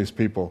away from these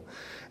people.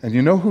 And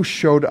you know who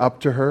showed up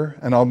to her?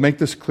 And I'll make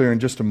this clear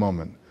in just a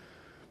moment.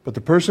 But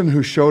the person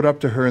who showed up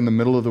to her in the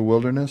middle of the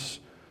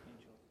wilderness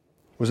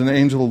was an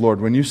angel of the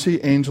Lord. When you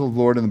see angel of the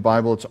Lord in the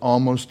Bible, it's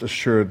almost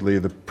assuredly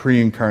the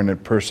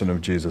pre-incarnate person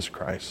of Jesus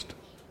Christ.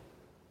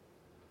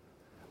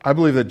 I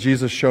believe that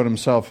Jesus showed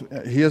himself.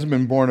 He hasn't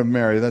been born of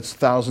Mary. That's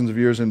thousands of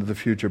years into the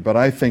future. But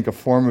I think a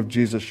form of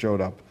Jesus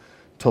showed up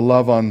to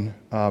love on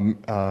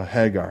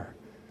Hagar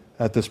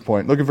at this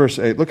point. Look at verse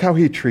 8. Look how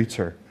he treats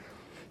her.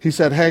 He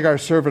said, Hagar,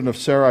 servant of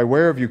Sarai,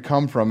 where have you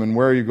come from and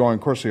where are you going?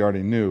 Of course, he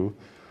already knew.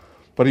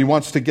 But he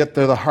wants to get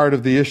to the heart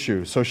of the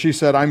issue. So she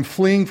said, I'm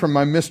fleeing from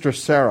my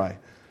mistress Sarai.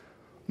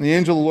 And the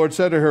angel of the Lord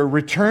said to her,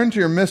 return to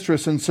your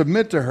mistress and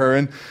submit to her.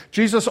 And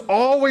Jesus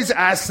always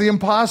asks the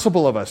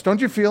impossible of us. Don't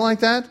you feel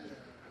like that?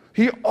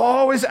 He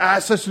always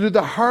asks us to do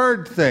the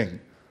hard thing.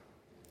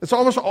 It's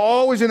almost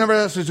always he never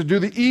asks us to do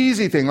the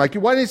easy thing. Like,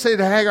 why didn't he say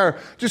to Hagar,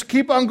 just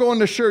keep on going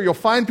to Shur. You'll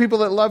find people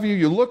that love you.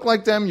 You look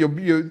like them.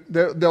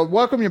 They'll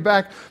welcome you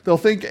back. They'll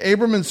think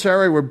Abram and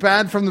Sarai were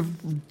bad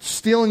from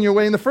stealing you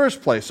away in the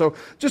first place. So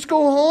just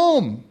go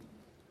home.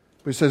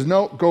 But he says,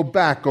 no, go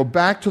back. Go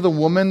back to the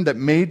woman that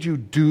made you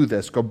do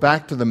this. Go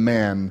back to the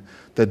man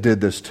that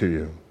did this to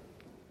you.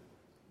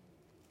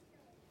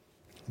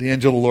 The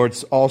angel of the Lord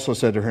also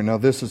said to her, now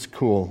this is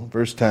cool.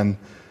 Verse 10.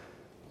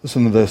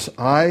 Listen to this.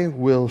 I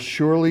will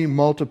surely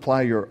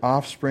multiply your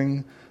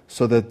offspring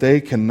so that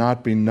they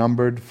cannot be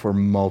numbered for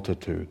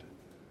multitude.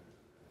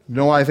 You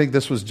know why I think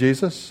this was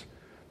Jesus?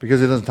 Because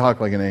he doesn't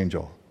talk like an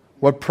angel.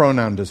 What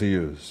pronoun does he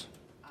use?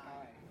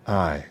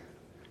 I.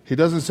 He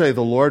doesn't say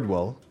the Lord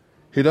will.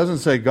 He doesn't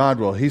say God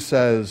will. He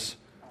says,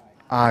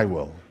 I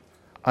will.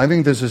 I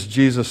think this is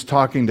Jesus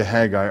talking to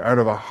Hagar out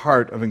of a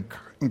heart of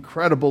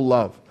incredible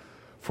love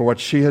for what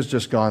she has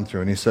just gone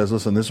through. And he says,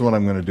 listen, this is what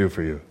I'm going to do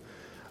for you.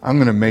 I'm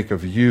going to make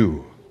of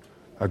you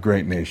a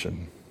great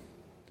nation.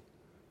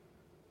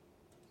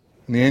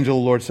 And the angel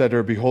of the Lord said to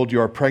her, behold,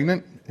 you are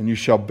pregnant and you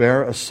shall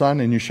bear a son,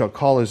 and you shall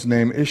call his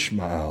name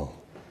Ishmael,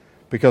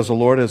 because the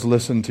Lord has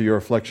listened to your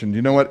affliction. Do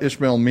you know what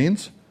Ishmael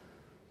means?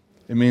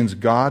 It means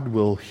God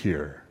will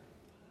hear.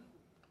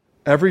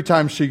 Every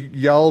time she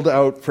yelled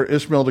out for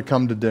Ishmael to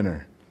come to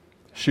dinner,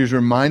 she's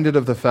reminded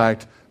of the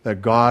fact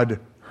that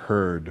God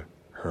heard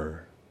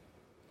her.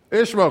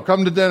 Ishmael,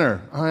 come to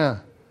dinner. Oh yeah,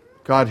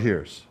 God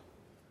hears.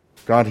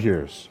 God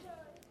hears.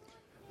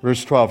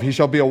 Verse 12, he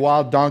shall be a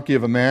wild donkey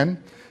of a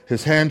man.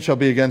 His hand shall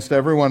be against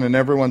everyone, and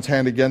everyone's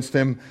hand against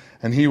him,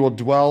 and he will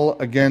dwell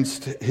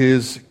against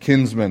his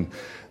kinsmen.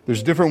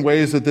 There's different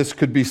ways that this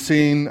could be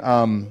seen.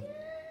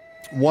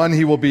 One,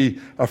 he will be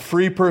a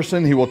free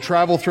person. He will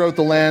travel throughout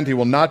the land. He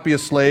will not be a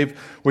slave,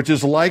 which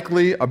is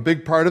likely a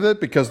big part of it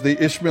because the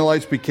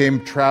Ishmaelites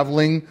became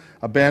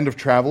a band of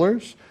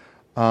travelers.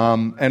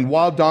 And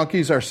wild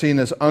donkeys are seen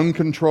as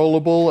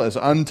uncontrollable, as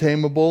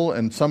untamable,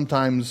 and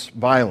sometimes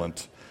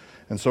violent.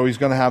 And so he's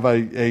going to have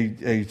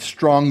a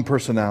strong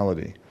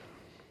personality.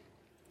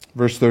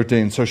 Verse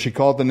 13. So she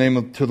called the name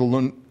of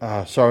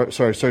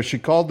So she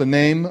called the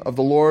name of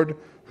the Lord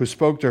who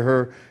spoke to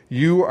her.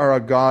 You are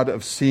a God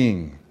of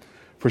seeing.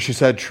 For she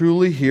said,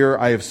 truly here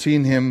I have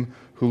seen him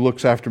who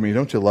looks after me.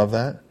 Don't you love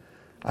that?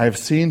 I have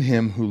seen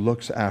him who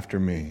looks after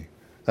me.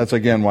 That's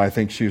again why I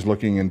think she's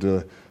looking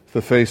into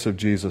the face of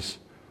Jesus.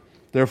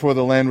 Therefore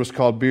the land was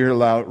called Beer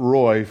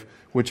Roi,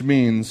 which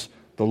means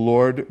the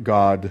Lord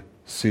God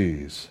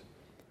sees.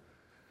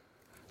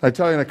 I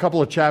tell you in a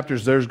couple of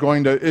chapters,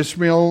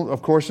 Ishmael,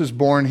 of course, is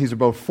born. He's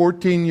about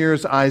 14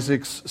 years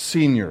Isaac's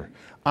senior.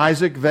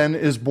 Isaac then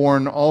is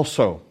born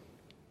also.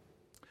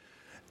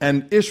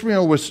 And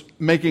Ishmael was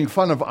making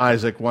fun of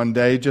Isaac one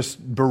day,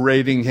 just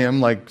berating him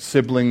like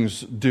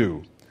siblings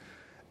do.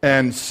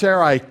 And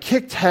Sarai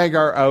kicked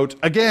Hagar out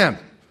again.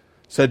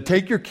 Said,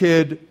 take your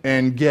kid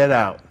and get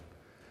out.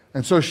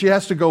 And so she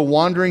has to go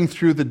wandering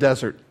through the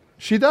desert.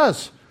 She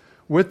does,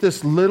 with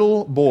this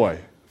little boy,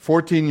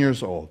 14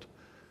 years old.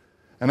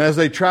 And as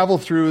they travel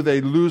through, they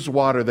lose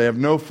water. They have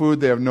no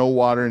food, they have no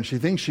water, and she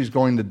thinks she's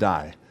going to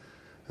die.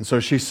 And so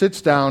she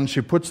sits down,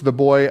 she puts the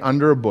boy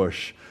under a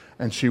bush,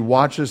 and she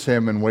watches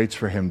him and waits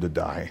for him to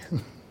die.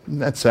 Isn't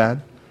that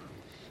sad?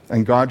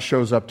 And God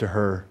shows up to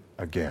her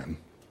again.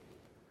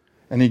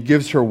 And he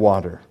gives her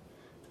water.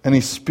 And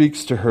he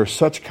speaks to her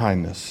such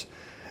kindness.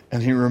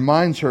 And he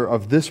reminds her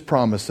of this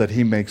promise that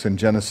he makes in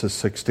Genesis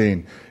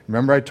 16.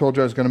 Remember I told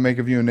you I was going to make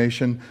of you a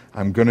nation?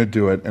 I'm going to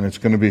do it, and it's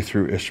going to be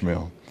through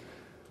Ishmael.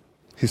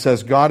 He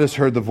says, God has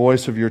heard the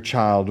voice of your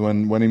child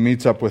when he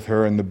meets up with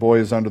her and the boy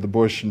is under the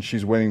bush and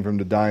she's waiting for him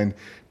to die, and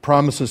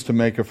promises to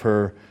make of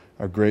her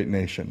a great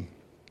nation.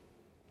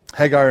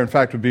 Hagar, in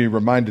fact, would be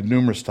reminded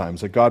numerous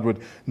times that God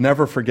would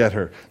never forget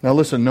her. Now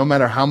listen, no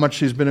matter how much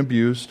she's been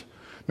abused,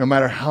 no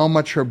matter how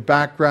much her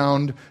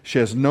background, she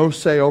has no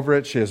say over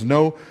it, she has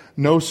no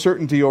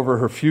certainty over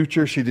her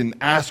future, she didn't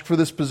ask for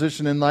this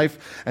position in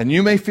life, and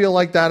you may feel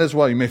like that as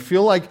well. You may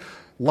feel like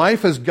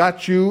life has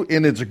got you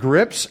in its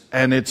grips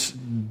and it's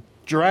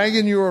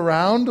dragging you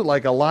around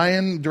like a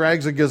lion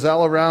drags a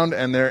gazelle around,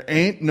 and there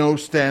ain't no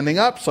standing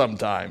up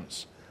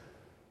sometimes.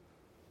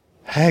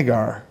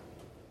 Hagar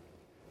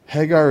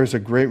is a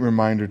great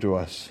reminder to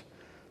us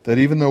that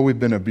even though we've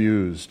been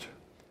abused,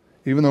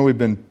 even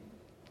though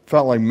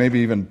felt like maybe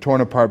even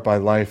torn apart by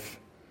life,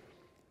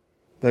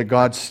 that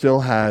God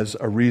still has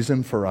a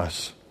reason for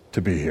us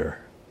to be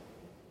here.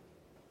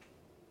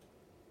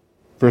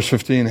 Verse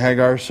 15,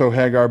 So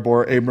Hagar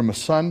bore Abram a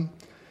son.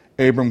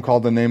 Abram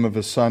called the name of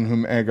his son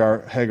whom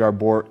Hagar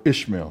bore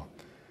Ishmael.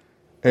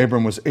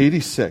 Abram was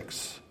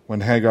 86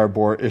 when Hagar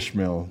bore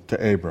Ishmael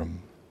to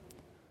Abram.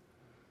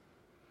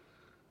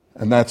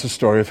 And that's the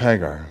story of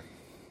Hagar.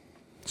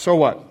 So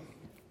what?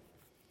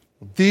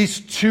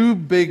 These two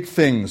big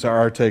things are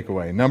our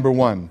takeaway. Number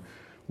one,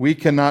 we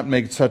cannot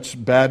make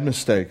such bad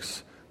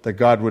mistakes that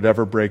God would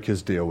ever break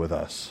his deal with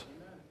us.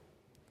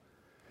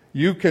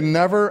 You can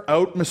never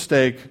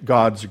out-mistake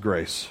God's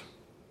grace.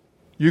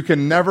 You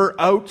can never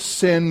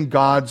out-sin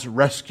God's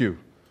rescue.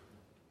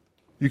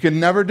 You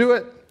can never do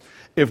it.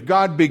 If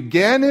God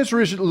began his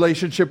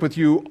relationship with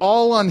you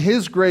all on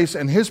his grace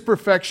and his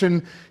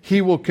perfection,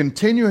 he will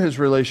continue his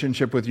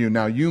relationship with you.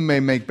 Now, you may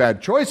make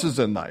bad choices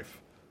in life.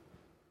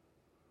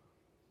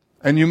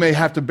 And you may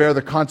have to bear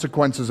the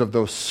consequences of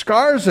those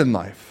scars in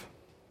life.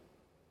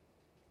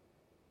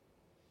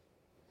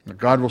 But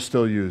God will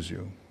still use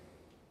you.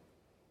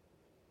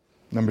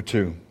 Number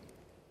two,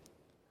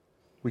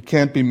 we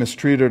can't be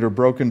mistreated or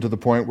broken to the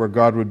point where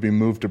God would be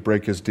moved to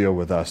break his deal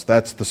with us.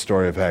 That's the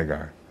story of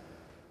Hagar.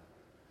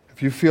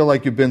 If you feel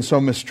like you've been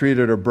so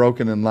mistreated or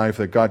broken in life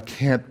that God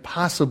can't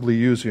possibly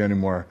use you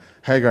anymore,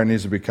 Hagar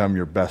needs to become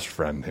your best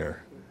friend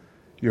here.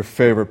 Your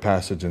favorite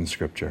passage in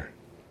Scripture.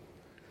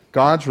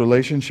 God's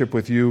relationship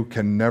with you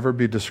can never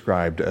be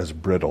described as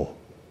brittle.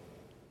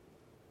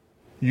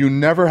 You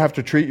never have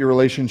to treat your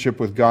relationship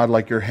with God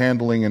like you're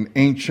handling an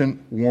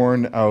ancient,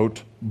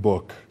 worn-out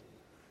book.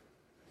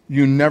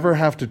 You never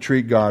have to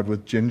treat God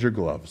with ginger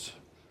gloves.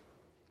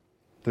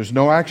 There's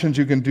no actions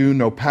you can do,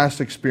 no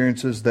past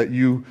experiences that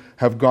you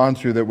have gone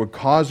through that would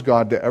cause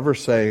God to ever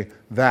say,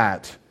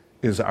 that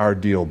is our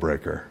deal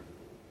breaker.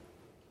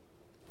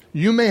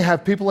 You may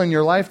have people in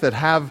your life that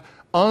have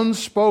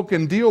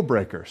unspoken deal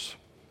breakers.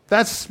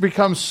 That's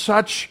become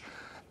such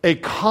a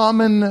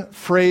common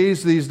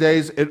phrase these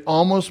days, it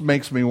almost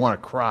makes me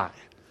want to cry.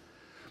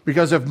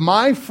 Because if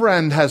my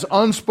friend has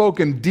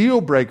unspoken deal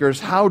breakers,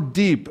 how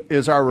deep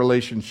is our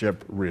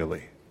relationship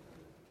really?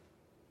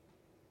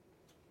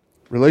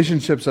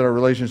 Relationships that are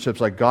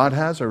relationships like God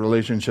has are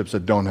relationships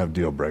that don't have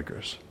deal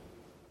breakers.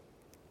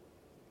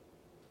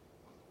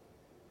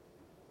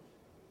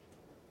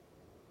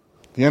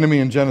 The enemy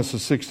in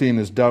Genesis 16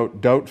 is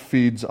doubt. Doubt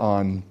feeds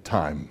on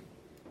time.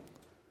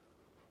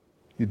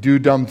 You do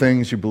dumb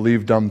things, you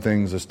believe dumb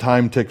things. As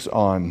time ticks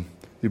on,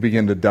 you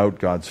begin to doubt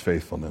God's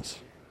faithfulness.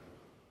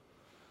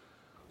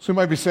 So you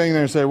might be saying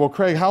there and say, well,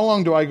 Craig, how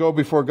long do I go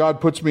before God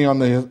puts me on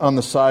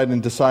the side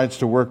and decides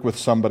to work with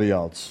somebody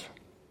else?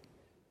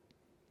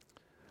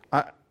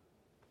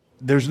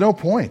 There's no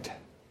point.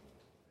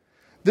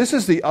 This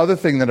is the other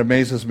thing that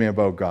amazes me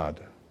about God.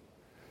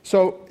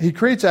 So he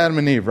creates Adam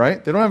and Eve,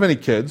 right? They don't have any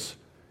kids.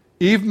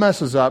 Eve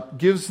messes up,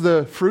 gives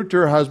the fruit to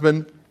her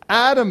husband.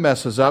 Adam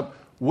messes up.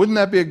 Wouldn't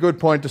that be a good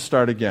point to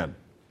start again?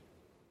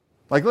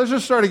 Like, let's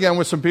just start again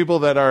with some people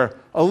that are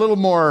a little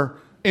more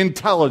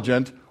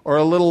intelligent or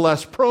a little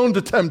less prone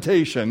to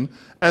temptation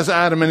as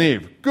Adam and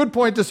Eve. Good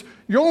point to...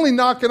 You're only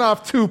knocking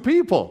off 2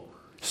 people.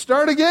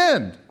 Start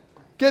again.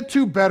 Get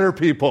 2 better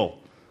people.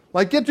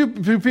 Like, get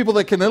 2 people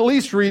that can at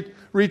least reach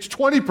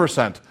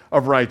 20%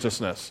 of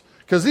righteousness.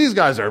 Because these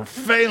guys are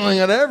failing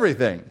at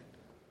everything.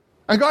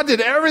 And God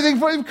did everything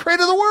for them,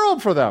 created the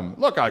world for them.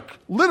 Look, I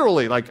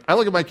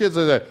look at my kids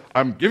and I say,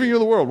 I'm giving you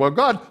the world. Well,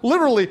 God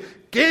literally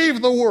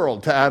gave the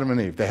world to Adam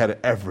and Eve. They had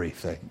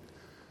everything.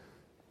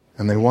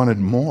 And they wanted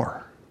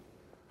more.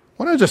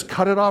 Why don't I just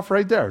cut it off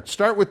right there?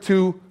 Start with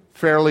 2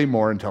 fairly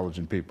more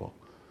intelligent people.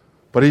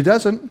 But he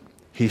doesn't.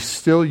 He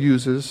still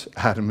uses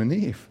Adam and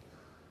Eve.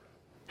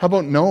 How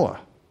about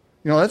Noah?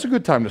 That's a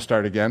good time to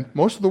start again.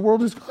 Most of the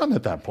world is gone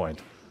at that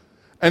point.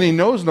 And he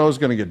knows Noah's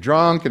going to get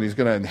drunk,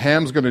 and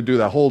Ham's going to do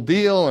that whole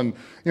deal. And,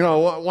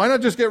 why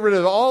not just get rid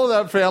of all of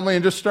that family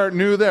and just start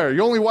new there?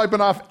 You're only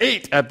wiping off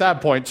 8 at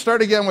that point.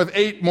 Start again with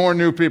 8 more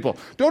new people.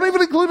 Don't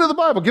even include in the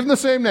Bible. Give them the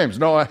same names.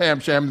 Noah, Ham,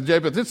 Shem, and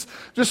Japheth.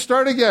 Just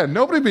start again.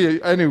 Nobody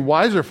be any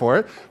wiser for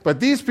it. But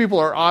these people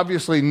are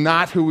obviously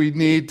not who we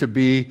need to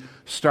be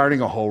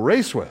starting a whole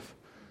race with.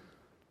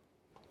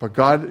 But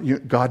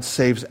God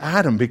saves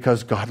Adam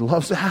because God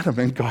loves Adam,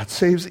 and God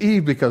saves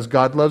Eve because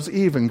God loves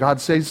Eve, and God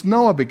saves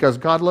Noah because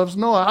God loves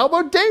Noah. How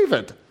about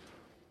David?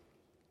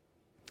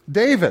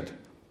 David,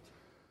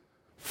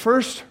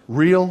 first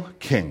real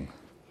king.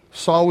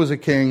 Saul was a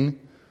king,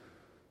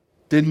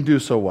 didn't do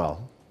so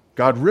well.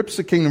 God rips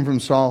the kingdom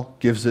from Saul,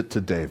 gives it to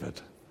David.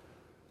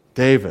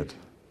 David,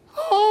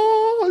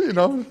 you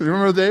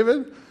remember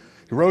David?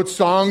 He wrote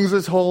songs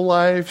his whole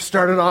life,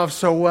 started off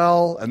so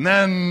well, and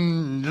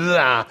then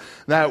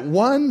that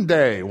one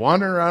day,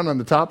 wandering around on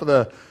the top of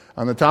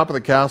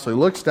the castle, he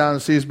looks down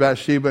and sees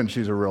Bathsheba, and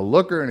she's a real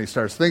looker, and he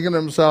starts thinking to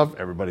himself,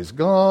 everybody's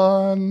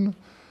gone,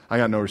 I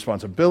got no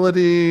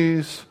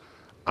responsibilities,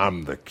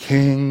 I'm the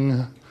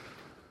king.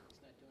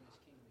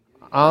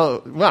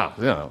 Go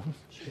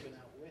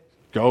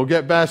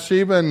get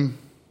Bathsheba, and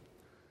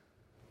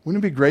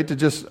wouldn't it be great to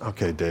just,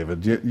 okay,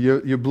 David,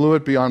 you blew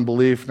it beyond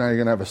belief. Now you're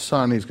going to have a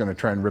son. He's going to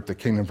try and rip the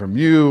kingdom from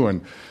you,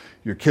 and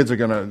your kids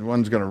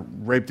one's going to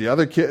rape the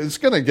other kid. It's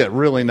going to get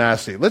really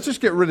nasty. Let's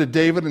just get rid of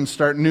David and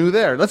start new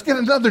there. Let's get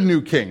another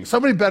new king,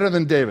 somebody better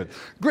than David.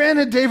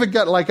 Granted, David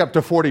got up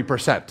to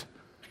 40%.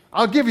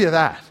 I'll give you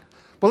that.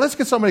 But let's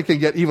get somebody who can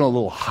get even a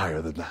little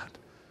higher than that.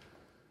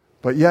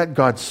 But yet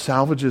God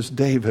salvages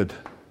David.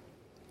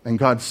 And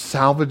God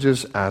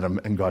salvages Adam,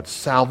 and God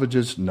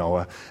salvages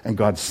Noah, and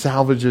God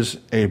salvages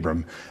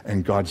Abram,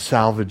 and God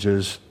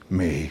salvages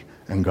me,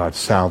 and God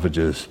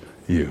salvages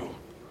you.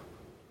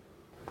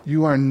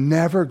 You are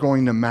never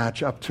going to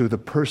match up to the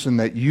person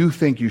that you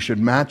think you should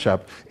match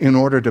up in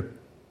order to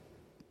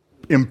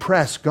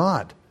impress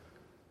God.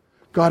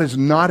 God is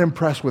not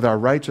impressed with our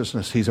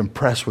righteousness. He's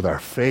impressed with our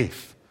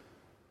faith.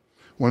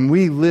 When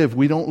we live,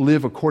 we don't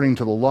live according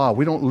to the law.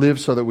 We don't live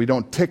so that we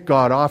don't tick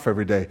God off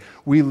every day.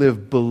 We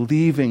live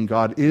believing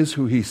God is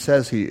who he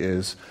says he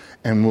is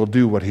and will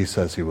do what he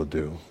says he will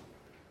do.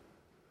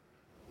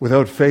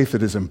 Without faith,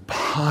 it is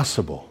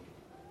impossible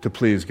to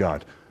please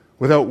God.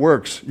 Without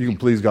works, you can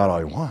please God all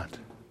you want.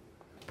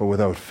 But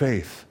without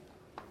faith,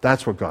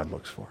 that's what God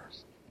looks for.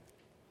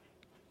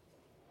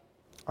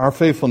 Our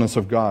faithfulness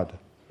of God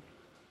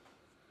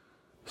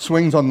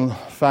swings on the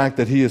fact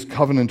that he is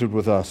covenanted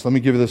with us. Let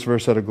me give you this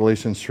verse out of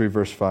Galatians 3,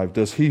 verse 5.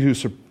 Does he who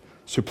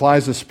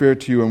supplies the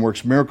Spirit to you and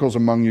works miracles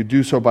among you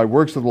do so by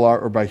works of the law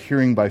or by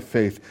hearing by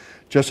faith?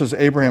 Just as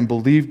Abraham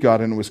believed God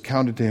and it was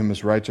counted to him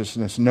as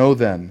righteousness, know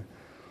then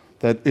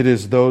that it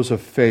is those of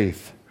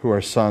faith who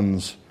are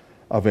sons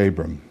of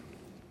Abram.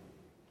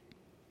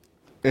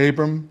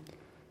 Abram,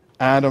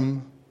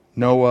 Adam,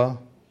 Noah,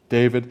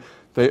 David,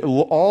 they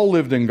all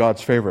lived in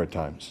God's favor at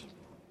times.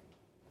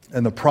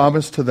 And the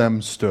promise to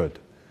them stood.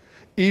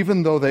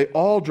 Even though they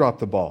all dropped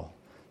the ball,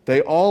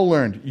 They all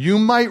learned, you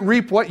might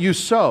reap what you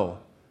sow,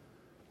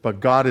 but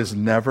God is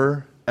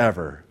never,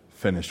 ever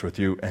finished with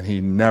you, and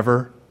He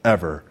never,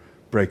 ever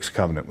breaks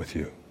covenant with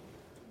you.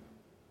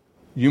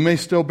 You may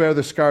still bear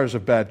the scars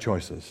of bad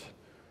choices,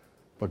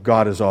 but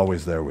God is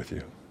always there with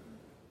you.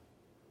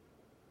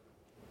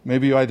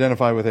 Maybe you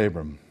identify with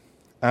Abram,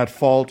 at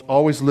fault,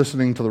 always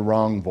listening to the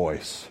wrong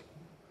voice.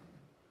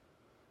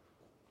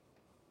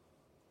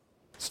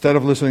 Instead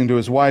of listening to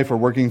his wife or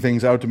working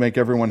things out to make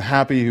everyone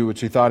happy,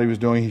 which he thought he was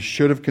doing, he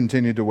should have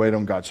continued to wait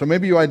on God. So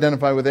maybe you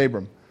identify with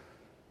Abram.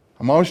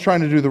 I'm always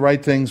trying to do the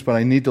right things, but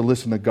I need to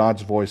listen to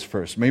God's voice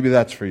first. Maybe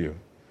that's for you.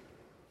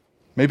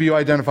 Maybe you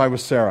identify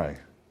with Sarai.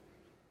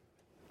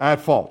 At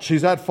fault.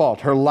 She's at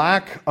fault. Her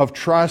lack of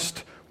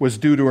trust was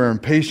due to her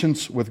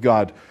impatience with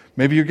God.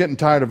 Maybe you're getting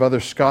tired of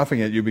others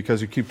scoffing at you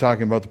because you keep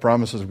talking about the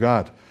promises of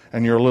God,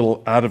 and you're a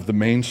little out of the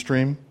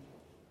mainstream.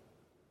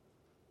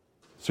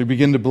 So you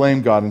begin to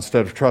blame God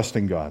instead of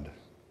trusting God.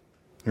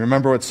 You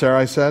remember what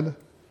Sarai said?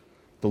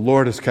 The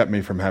Lord has kept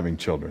me from having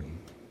children.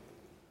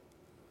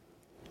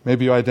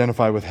 Maybe you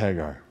identify with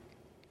Hagar,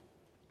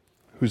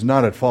 who's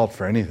not at fault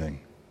for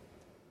anything.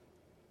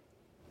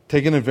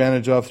 Taken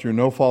advantage of through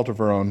no fault of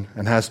her own,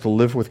 and has to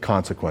live with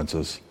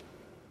consequences.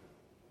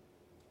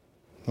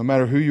 No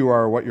matter who you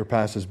are or what your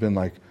past has been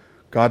like,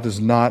 God does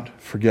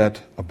not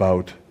forget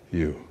about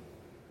you.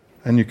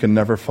 And you can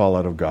never fall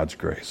out of God's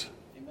grace.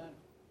 Amen.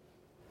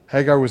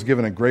 Hagar was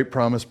given a great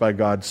promise by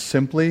God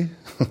simply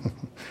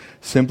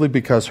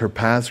because her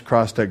paths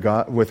crossed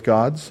with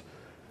God's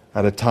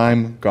at a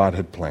time God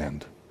had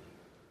planned.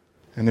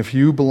 And if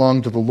you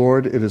belong to the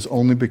Lord, it is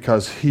only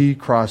because He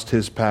crossed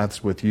His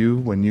paths with you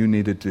when you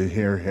needed to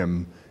hear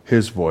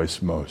His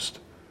voice most.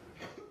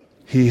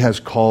 He has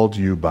called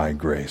you by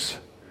grace,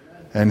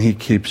 and He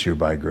keeps you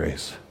by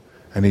grace,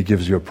 and He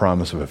gives you a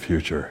promise of a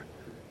future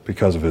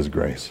because of His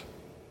grace.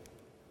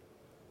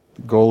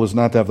 The goal is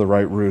not to have the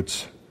right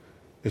roots,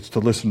 it's to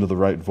listen to the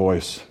right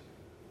voice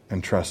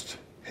and trust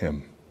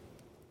Him.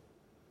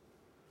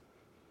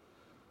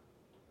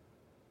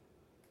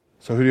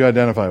 So who do you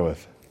identify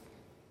with?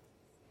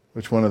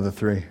 Which one of the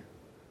three?